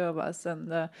today, either of us.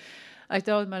 And I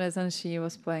told Madison she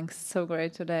was playing so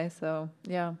great today. So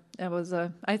yeah, it was.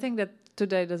 I think that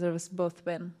today deserves both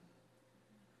win.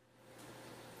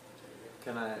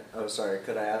 Could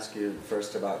I ask you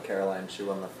first about Caroline? She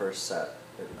won the first set.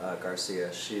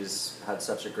 Garcia. She's had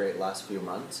such a great last few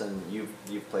months, and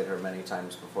you've played her many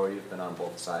times before. You've been on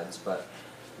both sides, but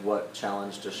what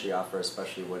challenge does she offer,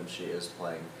 especially when she is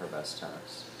playing her best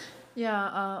tennis?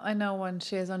 Yeah, I know when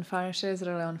she is on fire, she is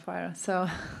really on fire. So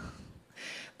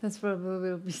that's probably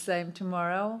will be same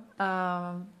tomorrow.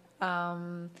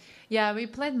 We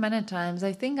played many times.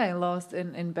 I think I lost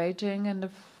in Beijing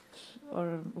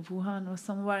or Wuhan or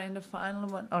somewhere in the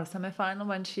final or semi-final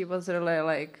when she was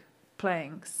really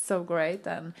playing so great.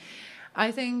 And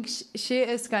I think she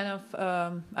is kind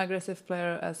of aggressive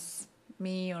player as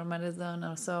me or Madison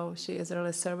or so. She is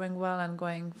really serving well and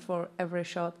going for every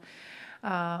shot.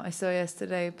 I saw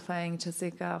yesterday playing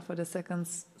Jessica for the second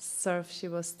serve. She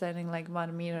was standing like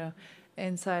 1 meter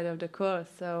inside of the court.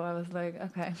 So I was like,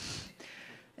 okay,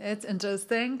 it's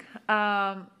interesting.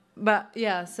 But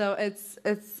yeah, so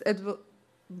it will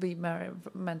be very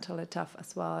mentally tough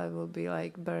as well. I will be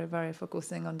like very, very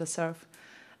focusing on the serve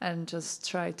and just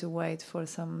try to wait for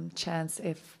some chance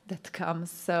if that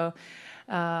comes. So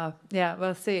yeah,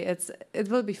 we'll see. It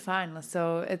will be fine.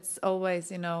 So it's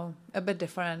always, a bit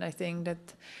different, I think,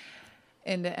 that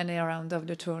in any round of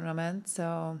the tournament.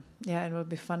 So yeah, it will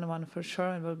be fun one for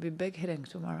sure. It will be big hitting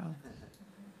tomorrow.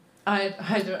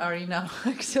 Either Aryna,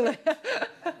 actually.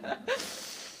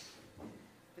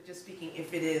 But just speaking,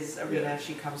 if it is Aryna,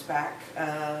 she comes back.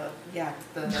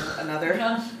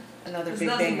 Another big It thing.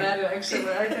 doesn't matter, actually.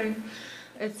 I think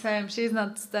it's same. She's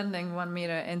not standing 1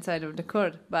 meter inside of the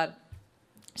court, but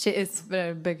she is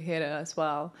very big hitter as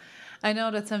well. I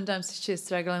know that sometimes she's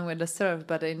struggling with the serve,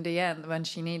 but in the end, when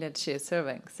she needed, she is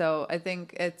serving. So I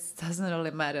think it doesn't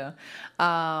really matter.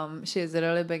 She is a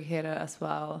really big hitter as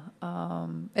well.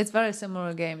 It's very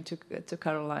similar game to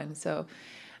Caroline. So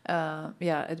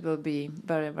yeah, it will be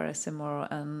very, very similar,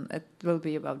 and it will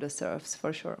be about the serves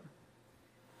for sure.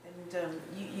 And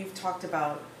you've talked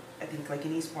about, I think, like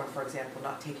in Eastbourne, for example,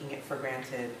 not taking it for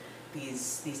granted,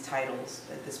 these titles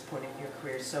at this point in your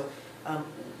career. So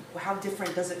how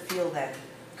different does it feel then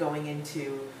going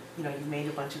into, you've made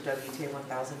a bunch of WTA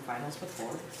 1000 finals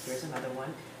before, here's another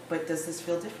one, but does this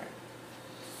feel different?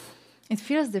 It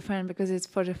feels different because it's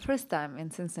for the first time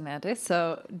in Cincinnati,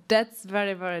 so that's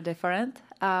very, very different.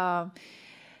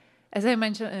 As I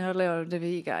mentioned earlier the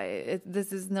week,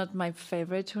 this is not my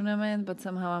favorite tournament, but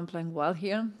somehow I'm playing well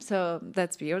here, so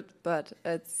that's weird, but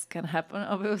it can happen,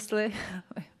 obviously.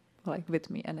 Like with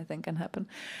me, anything can happen.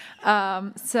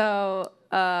 So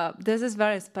this is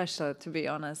very special, to be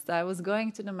honest. I was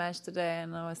going to the match today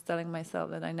and I was telling myself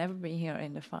that I never been here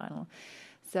in the final.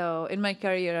 So in my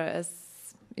career, as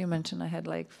you mentioned, I had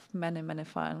like many, many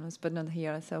finals, but not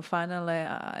here. So finally,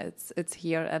 it's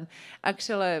here. And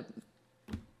actually,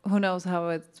 who knows how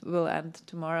it will end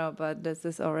tomorrow, but this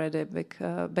is already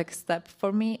a big step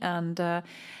for me, and I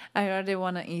already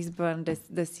won an Eastbourne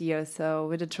this year, so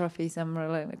with the trophies I'm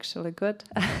really actually good.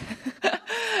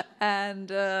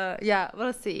 And yeah,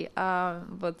 we'll see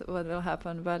what will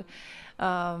happen, but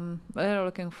we're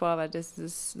looking forward. This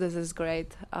is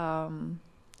great.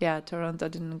 Yeah, Toronto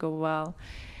didn't go well,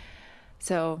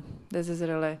 so this is a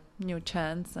really new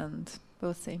chance, and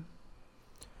we'll see.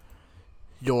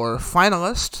 Your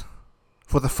finalist,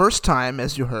 for the first time,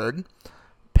 as you heard,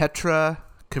 Petra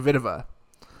Kvitova.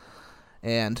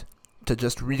 And to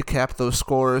just recap those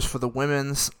scores for the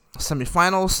women's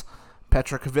semifinals,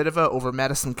 Petra Kvitova over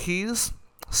Madison Keys,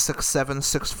 6-7,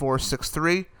 6-4,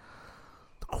 6-3.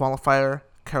 The qualifier,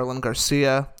 Caroline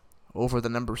Garcia over the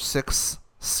number 6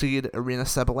 seed Aryna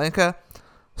Sabalenka,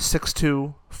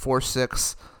 6-2,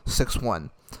 4-6,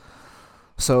 6-1.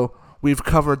 So we've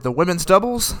covered the women's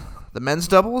doubles, the men's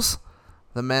doubles,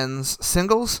 the men's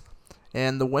singles,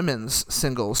 and the women's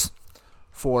singles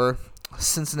for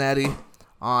Cincinnati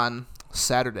on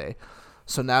Saturday.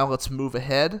 So now let's move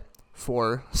ahead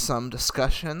for some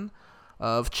discussion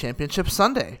of Championship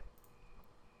Sunday.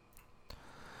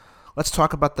 Let's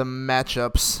talk about the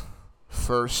matchups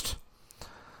first.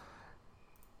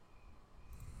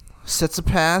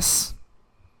 Tsitsipas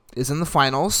is in the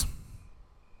finals.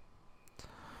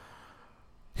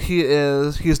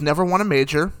 He's never won a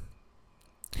major.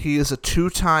 He is a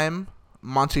 2-time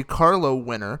Monte Carlo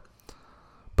winner,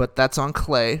 but that's on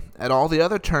clay. At all the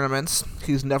other tournaments,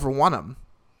 he's never won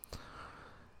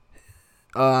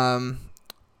them.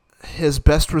 His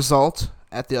best result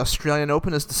at the Australian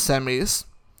Open is the semis.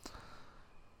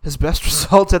 His best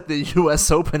result at the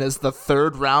U.S. Open is the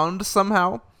third round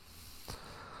somehow.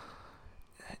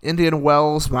 Indian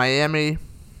Wells, Miami,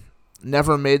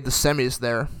 never made the semis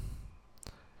there.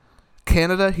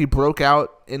 Canada, he broke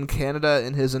out in Canada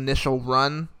in his initial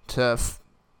run to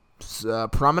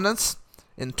prominence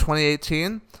in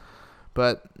 2018,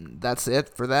 but that's it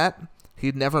for that.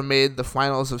 He'd never made the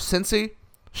finals of Cincy,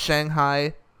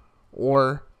 Shanghai,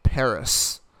 or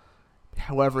Paris.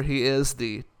 However, he is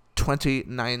the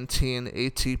 2019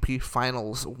 ATP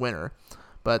Finals winner,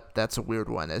 but that's a weird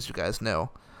one, as you guys know.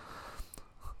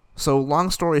 So, long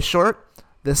story short,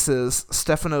 this is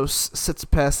Stefanos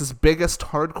Tsitsipas' biggest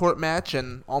hardcourt match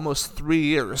in almost 3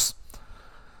 years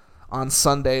on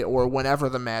Sunday or whenever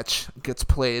the match gets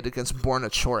played against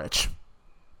Borna Coric.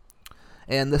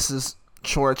 And this is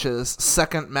Coric's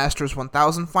second Masters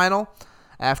 1000 final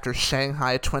after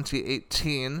Shanghai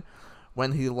 2018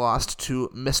 when he lost to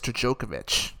Mr.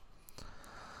 Djokovic.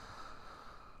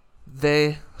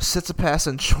 Tsitsipas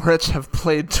and Coric have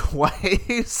played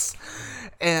twice,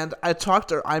 and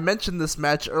I mentioned this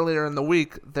match earlier in the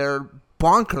week. Their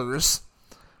bonkers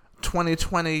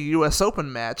 2020 U.S.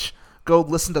 Open match. Go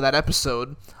listen to that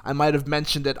episode. I might have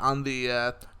mentioned it on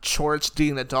the Coric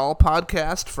D. Nadal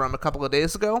podcast from a couple of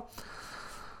days ago.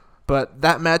 But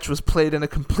that match was played in a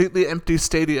completely empty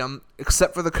stadium,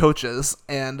 except for the coaches,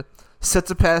 and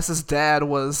Tsitsipas' dad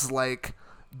was, like,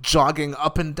 jogging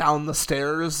up and down the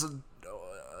stairs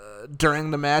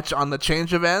during the match on the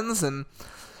change of ends, and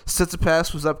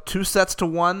Tsitsipas was up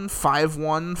 2-1,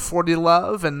 5-1,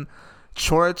 40-love, and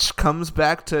Coric comes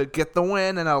back to get the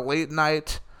win in a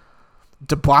late-night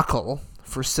debacle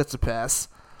for Tsitsipas.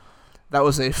 That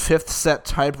was a 5th set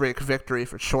tiebreak victory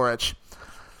for Coric.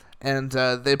 And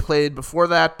they played before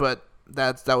that, but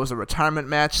that was a retirement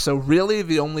match. So really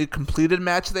the only completed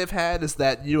match they've had is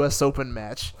that U.S. Open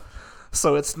match.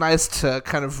 So it's nice to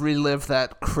kind of relive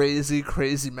that crazy,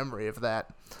 crazy memory of that.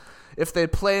 If they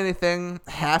play anything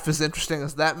half as interesting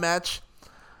as that match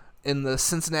in the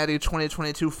Cincinnati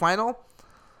 2022 final,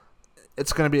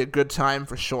 it's going to be a good time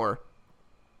for sure.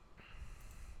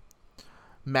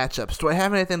 Matchups. Do I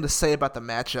have anything to say about the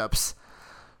matchups?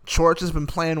 Coric has been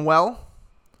playing well.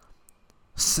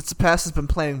 Tsitsipas has been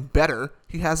playing better.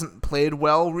 He hasn't played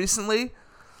well recently.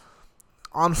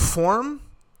 On form,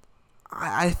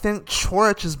 I think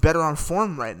Coric is better on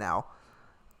form right now.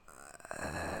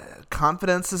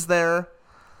 Confidence is there.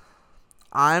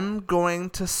 I'm going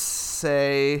to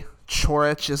say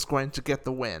Coric is going to get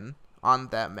the win on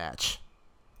that match.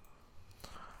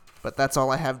 But that's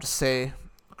all I have to say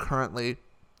currently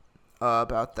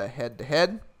about the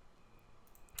head-to-head.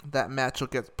 That match will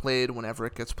get played whenever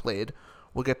it gets played.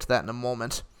 We'll get to that in a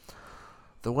moment.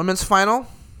 The women's final,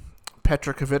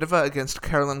 Petra Kvitova against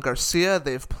Caroline Garcia.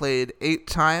 They've played 8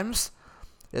 times.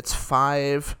 It's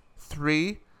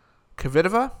 5-3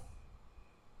 Kvitova.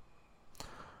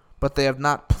 But they have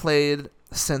not played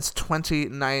since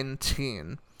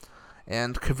 2019.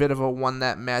 And Kvitova won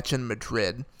that match in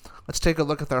Madrid. Let's take a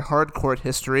look at their hard court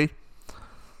history.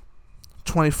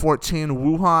 2014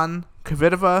 Wuhan,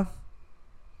 Kvitova.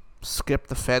 Skip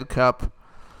the Fed Cup.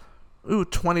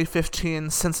 2015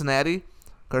 Cincinnati.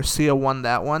 Garcia won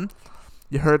that one.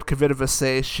 You heard Kvitova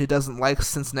say she doesn't like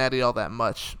Cincinnati all that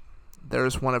much.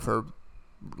 There's one of her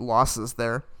losses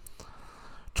there.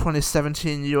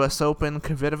 2017 U.S. Open,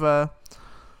 Kvitova.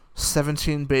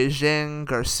 17 Beijing,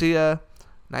 Garcia.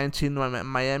 19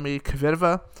 Miami,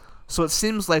 Kvitova. So it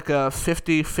seems like a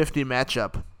 50-50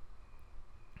 matchup.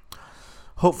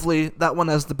 Hopefully that one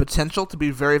has the potential to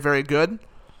be very, very good.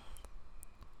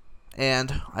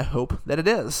 And I hope that it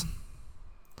is.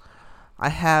 I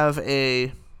have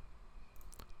a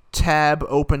tab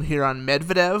open here on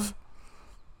Medvedev.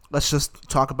 Let's just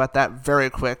talk about that very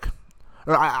quick.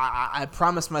 Or I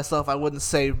promised myself I wouldn't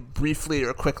say briefly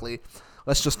or quickly.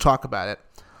 Let's just talk about it.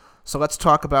 So let's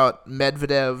talk about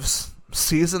Medvedev's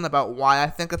season, about why I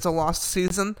think it's a lost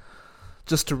season.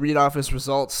 Just to read off his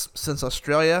results since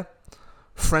Australia.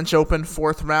 French Open,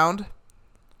 4th round.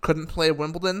 Couldn't play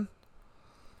Wimbledon.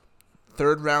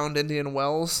 3rd round Indian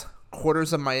Wells,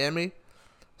 quarters of Miami,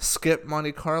 skip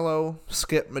Monte Carlo,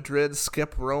 skip Madrid,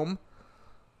 skip Rome,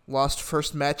 lost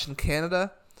first match in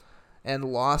Canada, and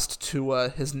lost to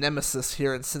his nemesis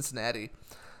here in Cincinnati.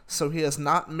 So he has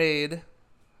not made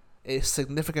a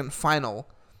significant final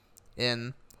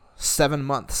in 7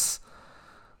 months.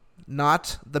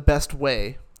 Not the best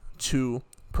way to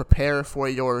prepare for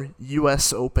your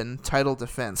U.S. Open title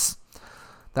defense.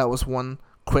 That was one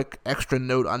quick extra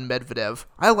note on Medvedev.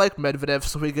 I like Medvedev,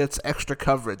 so he gets extra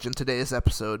coverage in today's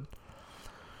episode.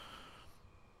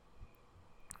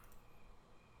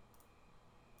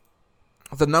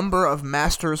 The number of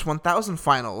Masters 1000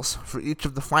 finals for each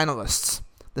of the finalists.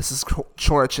 This is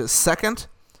Coric's 2nd.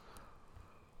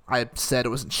 I said it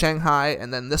was in Shanghai,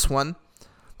 and then this one.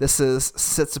 This is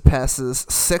Tsitsipas'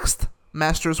 6th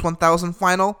Masters 1000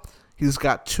 final. He's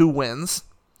got 2 wins.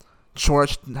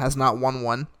 Coric has not won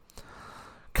one.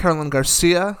 Caroline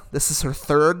Garcia, this is her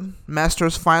 3rd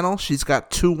Masters final. She's got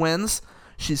 2 wins.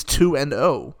 She's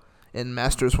 2-0 in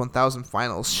Masters 1000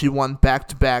 finals. She won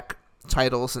back-to-back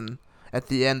titles at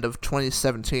the end of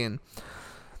 2017.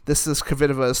 This is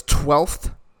Kvitova's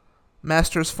 12th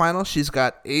Masters final. She's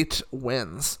got 8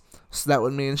 wins. So that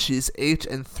would mean she's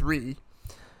 8-3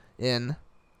 in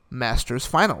Masters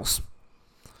finals.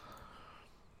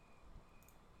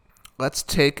 Let's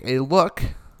take a look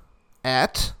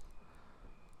at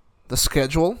the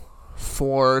schedule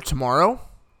for tomorrow.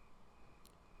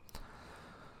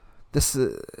 This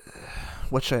is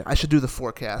I should do the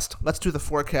forecast. Let's do the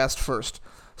forecast first.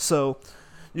 So,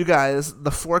 you guys, the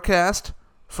forecast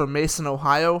for Mason,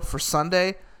 Ohio for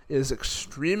Sunday is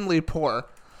extremely poor.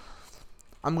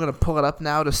 I'm going to pull it up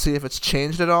now to see if it's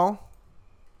changed at all.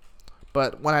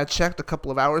 But when I checked a couple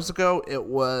of hours ago, it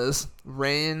was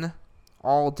rain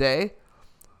all day.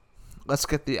 Let's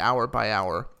get the hour by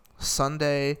hour.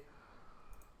 Sunday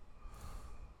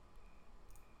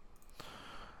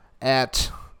at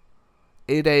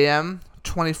 8 a.m.,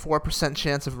 24%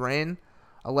 chance of rain.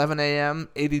 11 a.m.,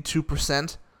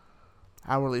 82%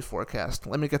 hourly forecast.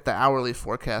 Let me get the hourly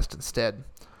forecast instead.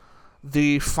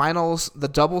 The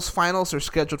doubles finals are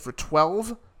scheduled for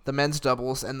 12, the men's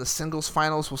doubles, and the singles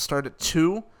finals will start at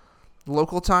 2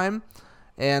 local time.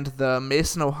 And the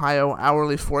Mason, Ohio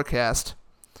hourly forecast,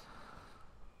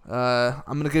 I'm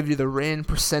going to give you the rain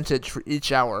percentage for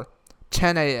each hour.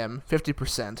 10 a.m.,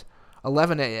 50%.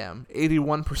 11 a.m.,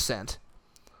 81%.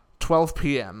 12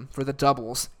 p.m. for the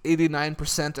doubles,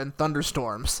 89% and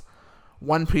thunderstorms.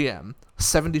 1 p.m.,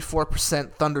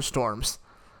 74% thunderstorms.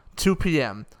 2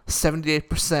 p.m.,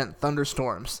 78%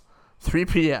 thunderstorms. 3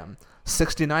 p.m.,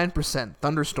 69%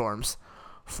 thunderstorms.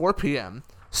 4 p.m.,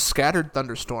 scattered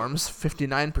thunderstorms,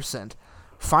 59%.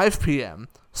 5 p.m.,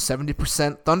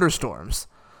 70% thunderstorms.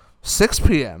 6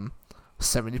 p.m.,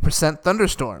 70%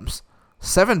 thunderstorms.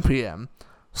 7 p.m.,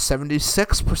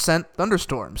 76%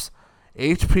 thunderstorms.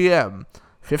 8 p.m.,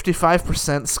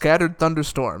 55% scattered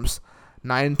thunderstorms.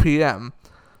 9 p.m.,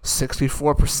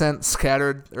 64%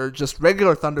 scattered or just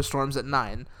regular thunderstorms at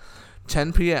 9.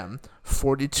 10 p.m.,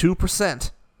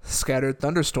 42% scattered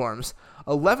thunderstorms.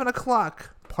 11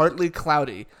 o'clock, partly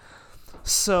cloudy.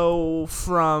 So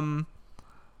from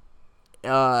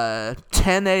 10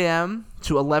 a.m.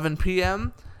 to 11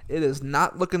 p.m., it is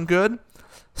not looking good.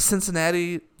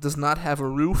 Cincinnati does not have a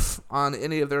roof on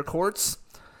any of their courts,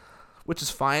 which is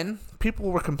fine.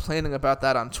 People were complaining about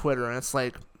that on Twitter, and it's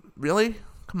like, really?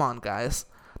 Come on, guys.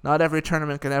 Not every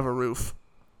tournament can have a roof.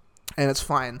 And it's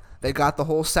fine. They got the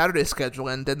whole Saturday schedule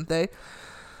in, didn't they?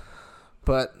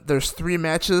 But there's 3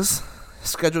 matches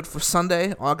scheduled for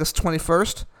Sunday, August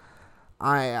 21st.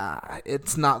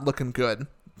 It's not looking good.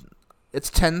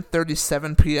 It's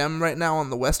 10:37 p.m. right now on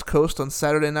the West Coast on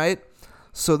Saturday night,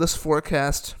 so this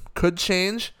forecast could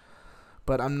change,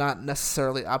 but I'm not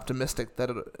necessarily optimistic that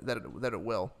it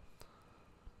will.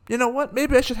 You know what?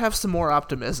 Maybe I should have some more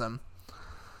optimism.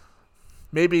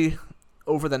 Maybe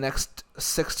over the next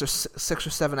 6 or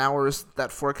 7 hours,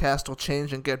 that forecast will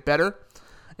change and get better.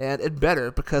 And it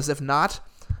better, because if not,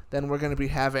 then we're going to be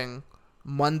having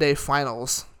Monday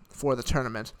finals for the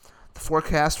tournament. The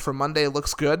forecast for Monday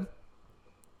looks good,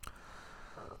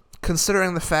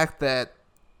 considering the fact that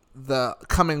the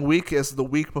coming week is the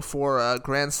week before a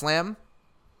Grand Slam.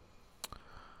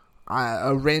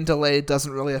 A rain delay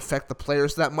doesn't really affect the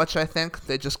players that much, I think.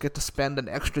 They just get to spend an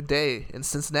extra day in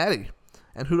Cincinnati.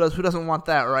 And who doesn't want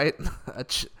that, right?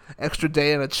 Extra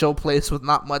day in a chill place with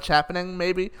not much happening,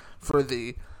 maybe, for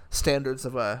the standards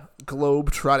of a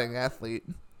globe-trotting athlete.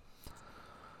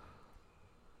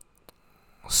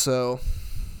 So,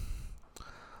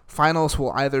 finals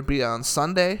will either be on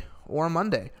Sunday or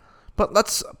Monday. But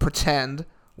let's pretend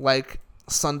like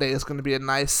Sunday is going to be a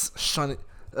nice,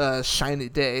 shiny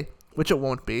day, which it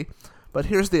won't be. But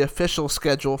here's the official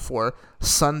schedule for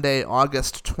Sunday,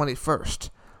 August 21st.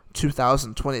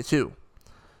 2022.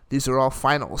 These are all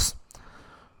finals.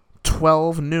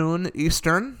 12 noon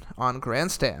Eastern on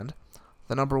Grandstand.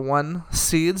 The number 1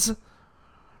 seeds,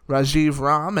 Rajiv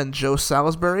Ram and Joe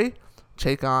Salisbury,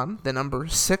 take on the number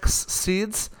 6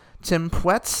 seeds, Tim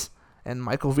Puetz and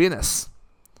Michael Venus.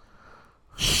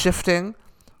 Shifting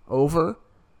over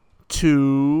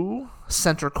to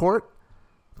center court,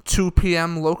 2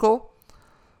 p.m. local,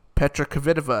 Petra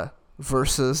Kvitova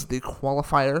versus the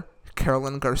qualifier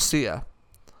Caroline Garcia.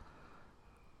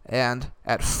 And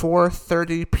at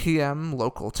 4:30 p.m.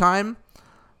 local time,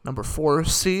 number 4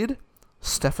 seed,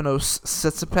 Stefanos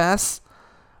Tsitsipas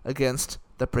against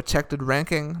the protected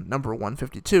ranking number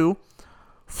 152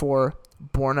 for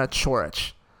Borna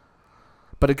Coric.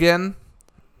 But again,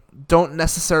 don't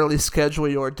necessarily schedule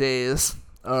your days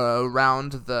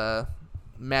around the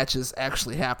matches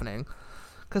actually happening,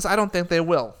 because I don't think they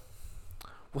will.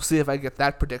 We'll see if I get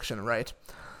that prediction right.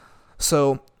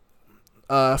 So,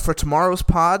 for tomorrow's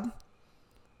pod,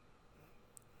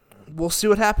 we'll see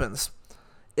what happens.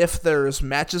 If there's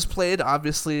matches played,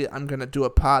 obviously I'm going to do a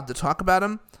pod to talk about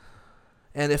them.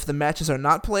 And if the matches are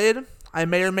not played, I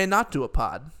may or may not do a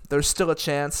pod. There's still a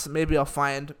chance. Maybe I'll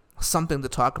find something to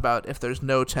talk about if there's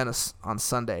no tennis on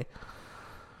Sunday.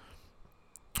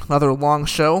 Another long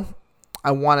show.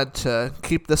 I wanted to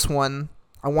put this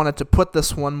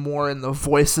one more in the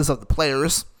voices of the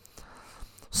players.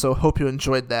 So hope you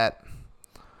enjoyed that.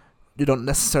 you don't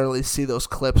necessarily see those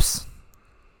clips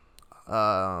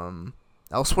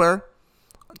elsewhere.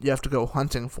 You have to go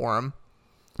hunting for them.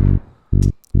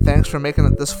 Thanks for making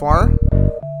it this far.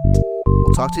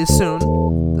 We'll talk to you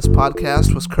soon. This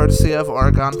podcast was courtesy of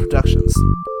Oregon Productions.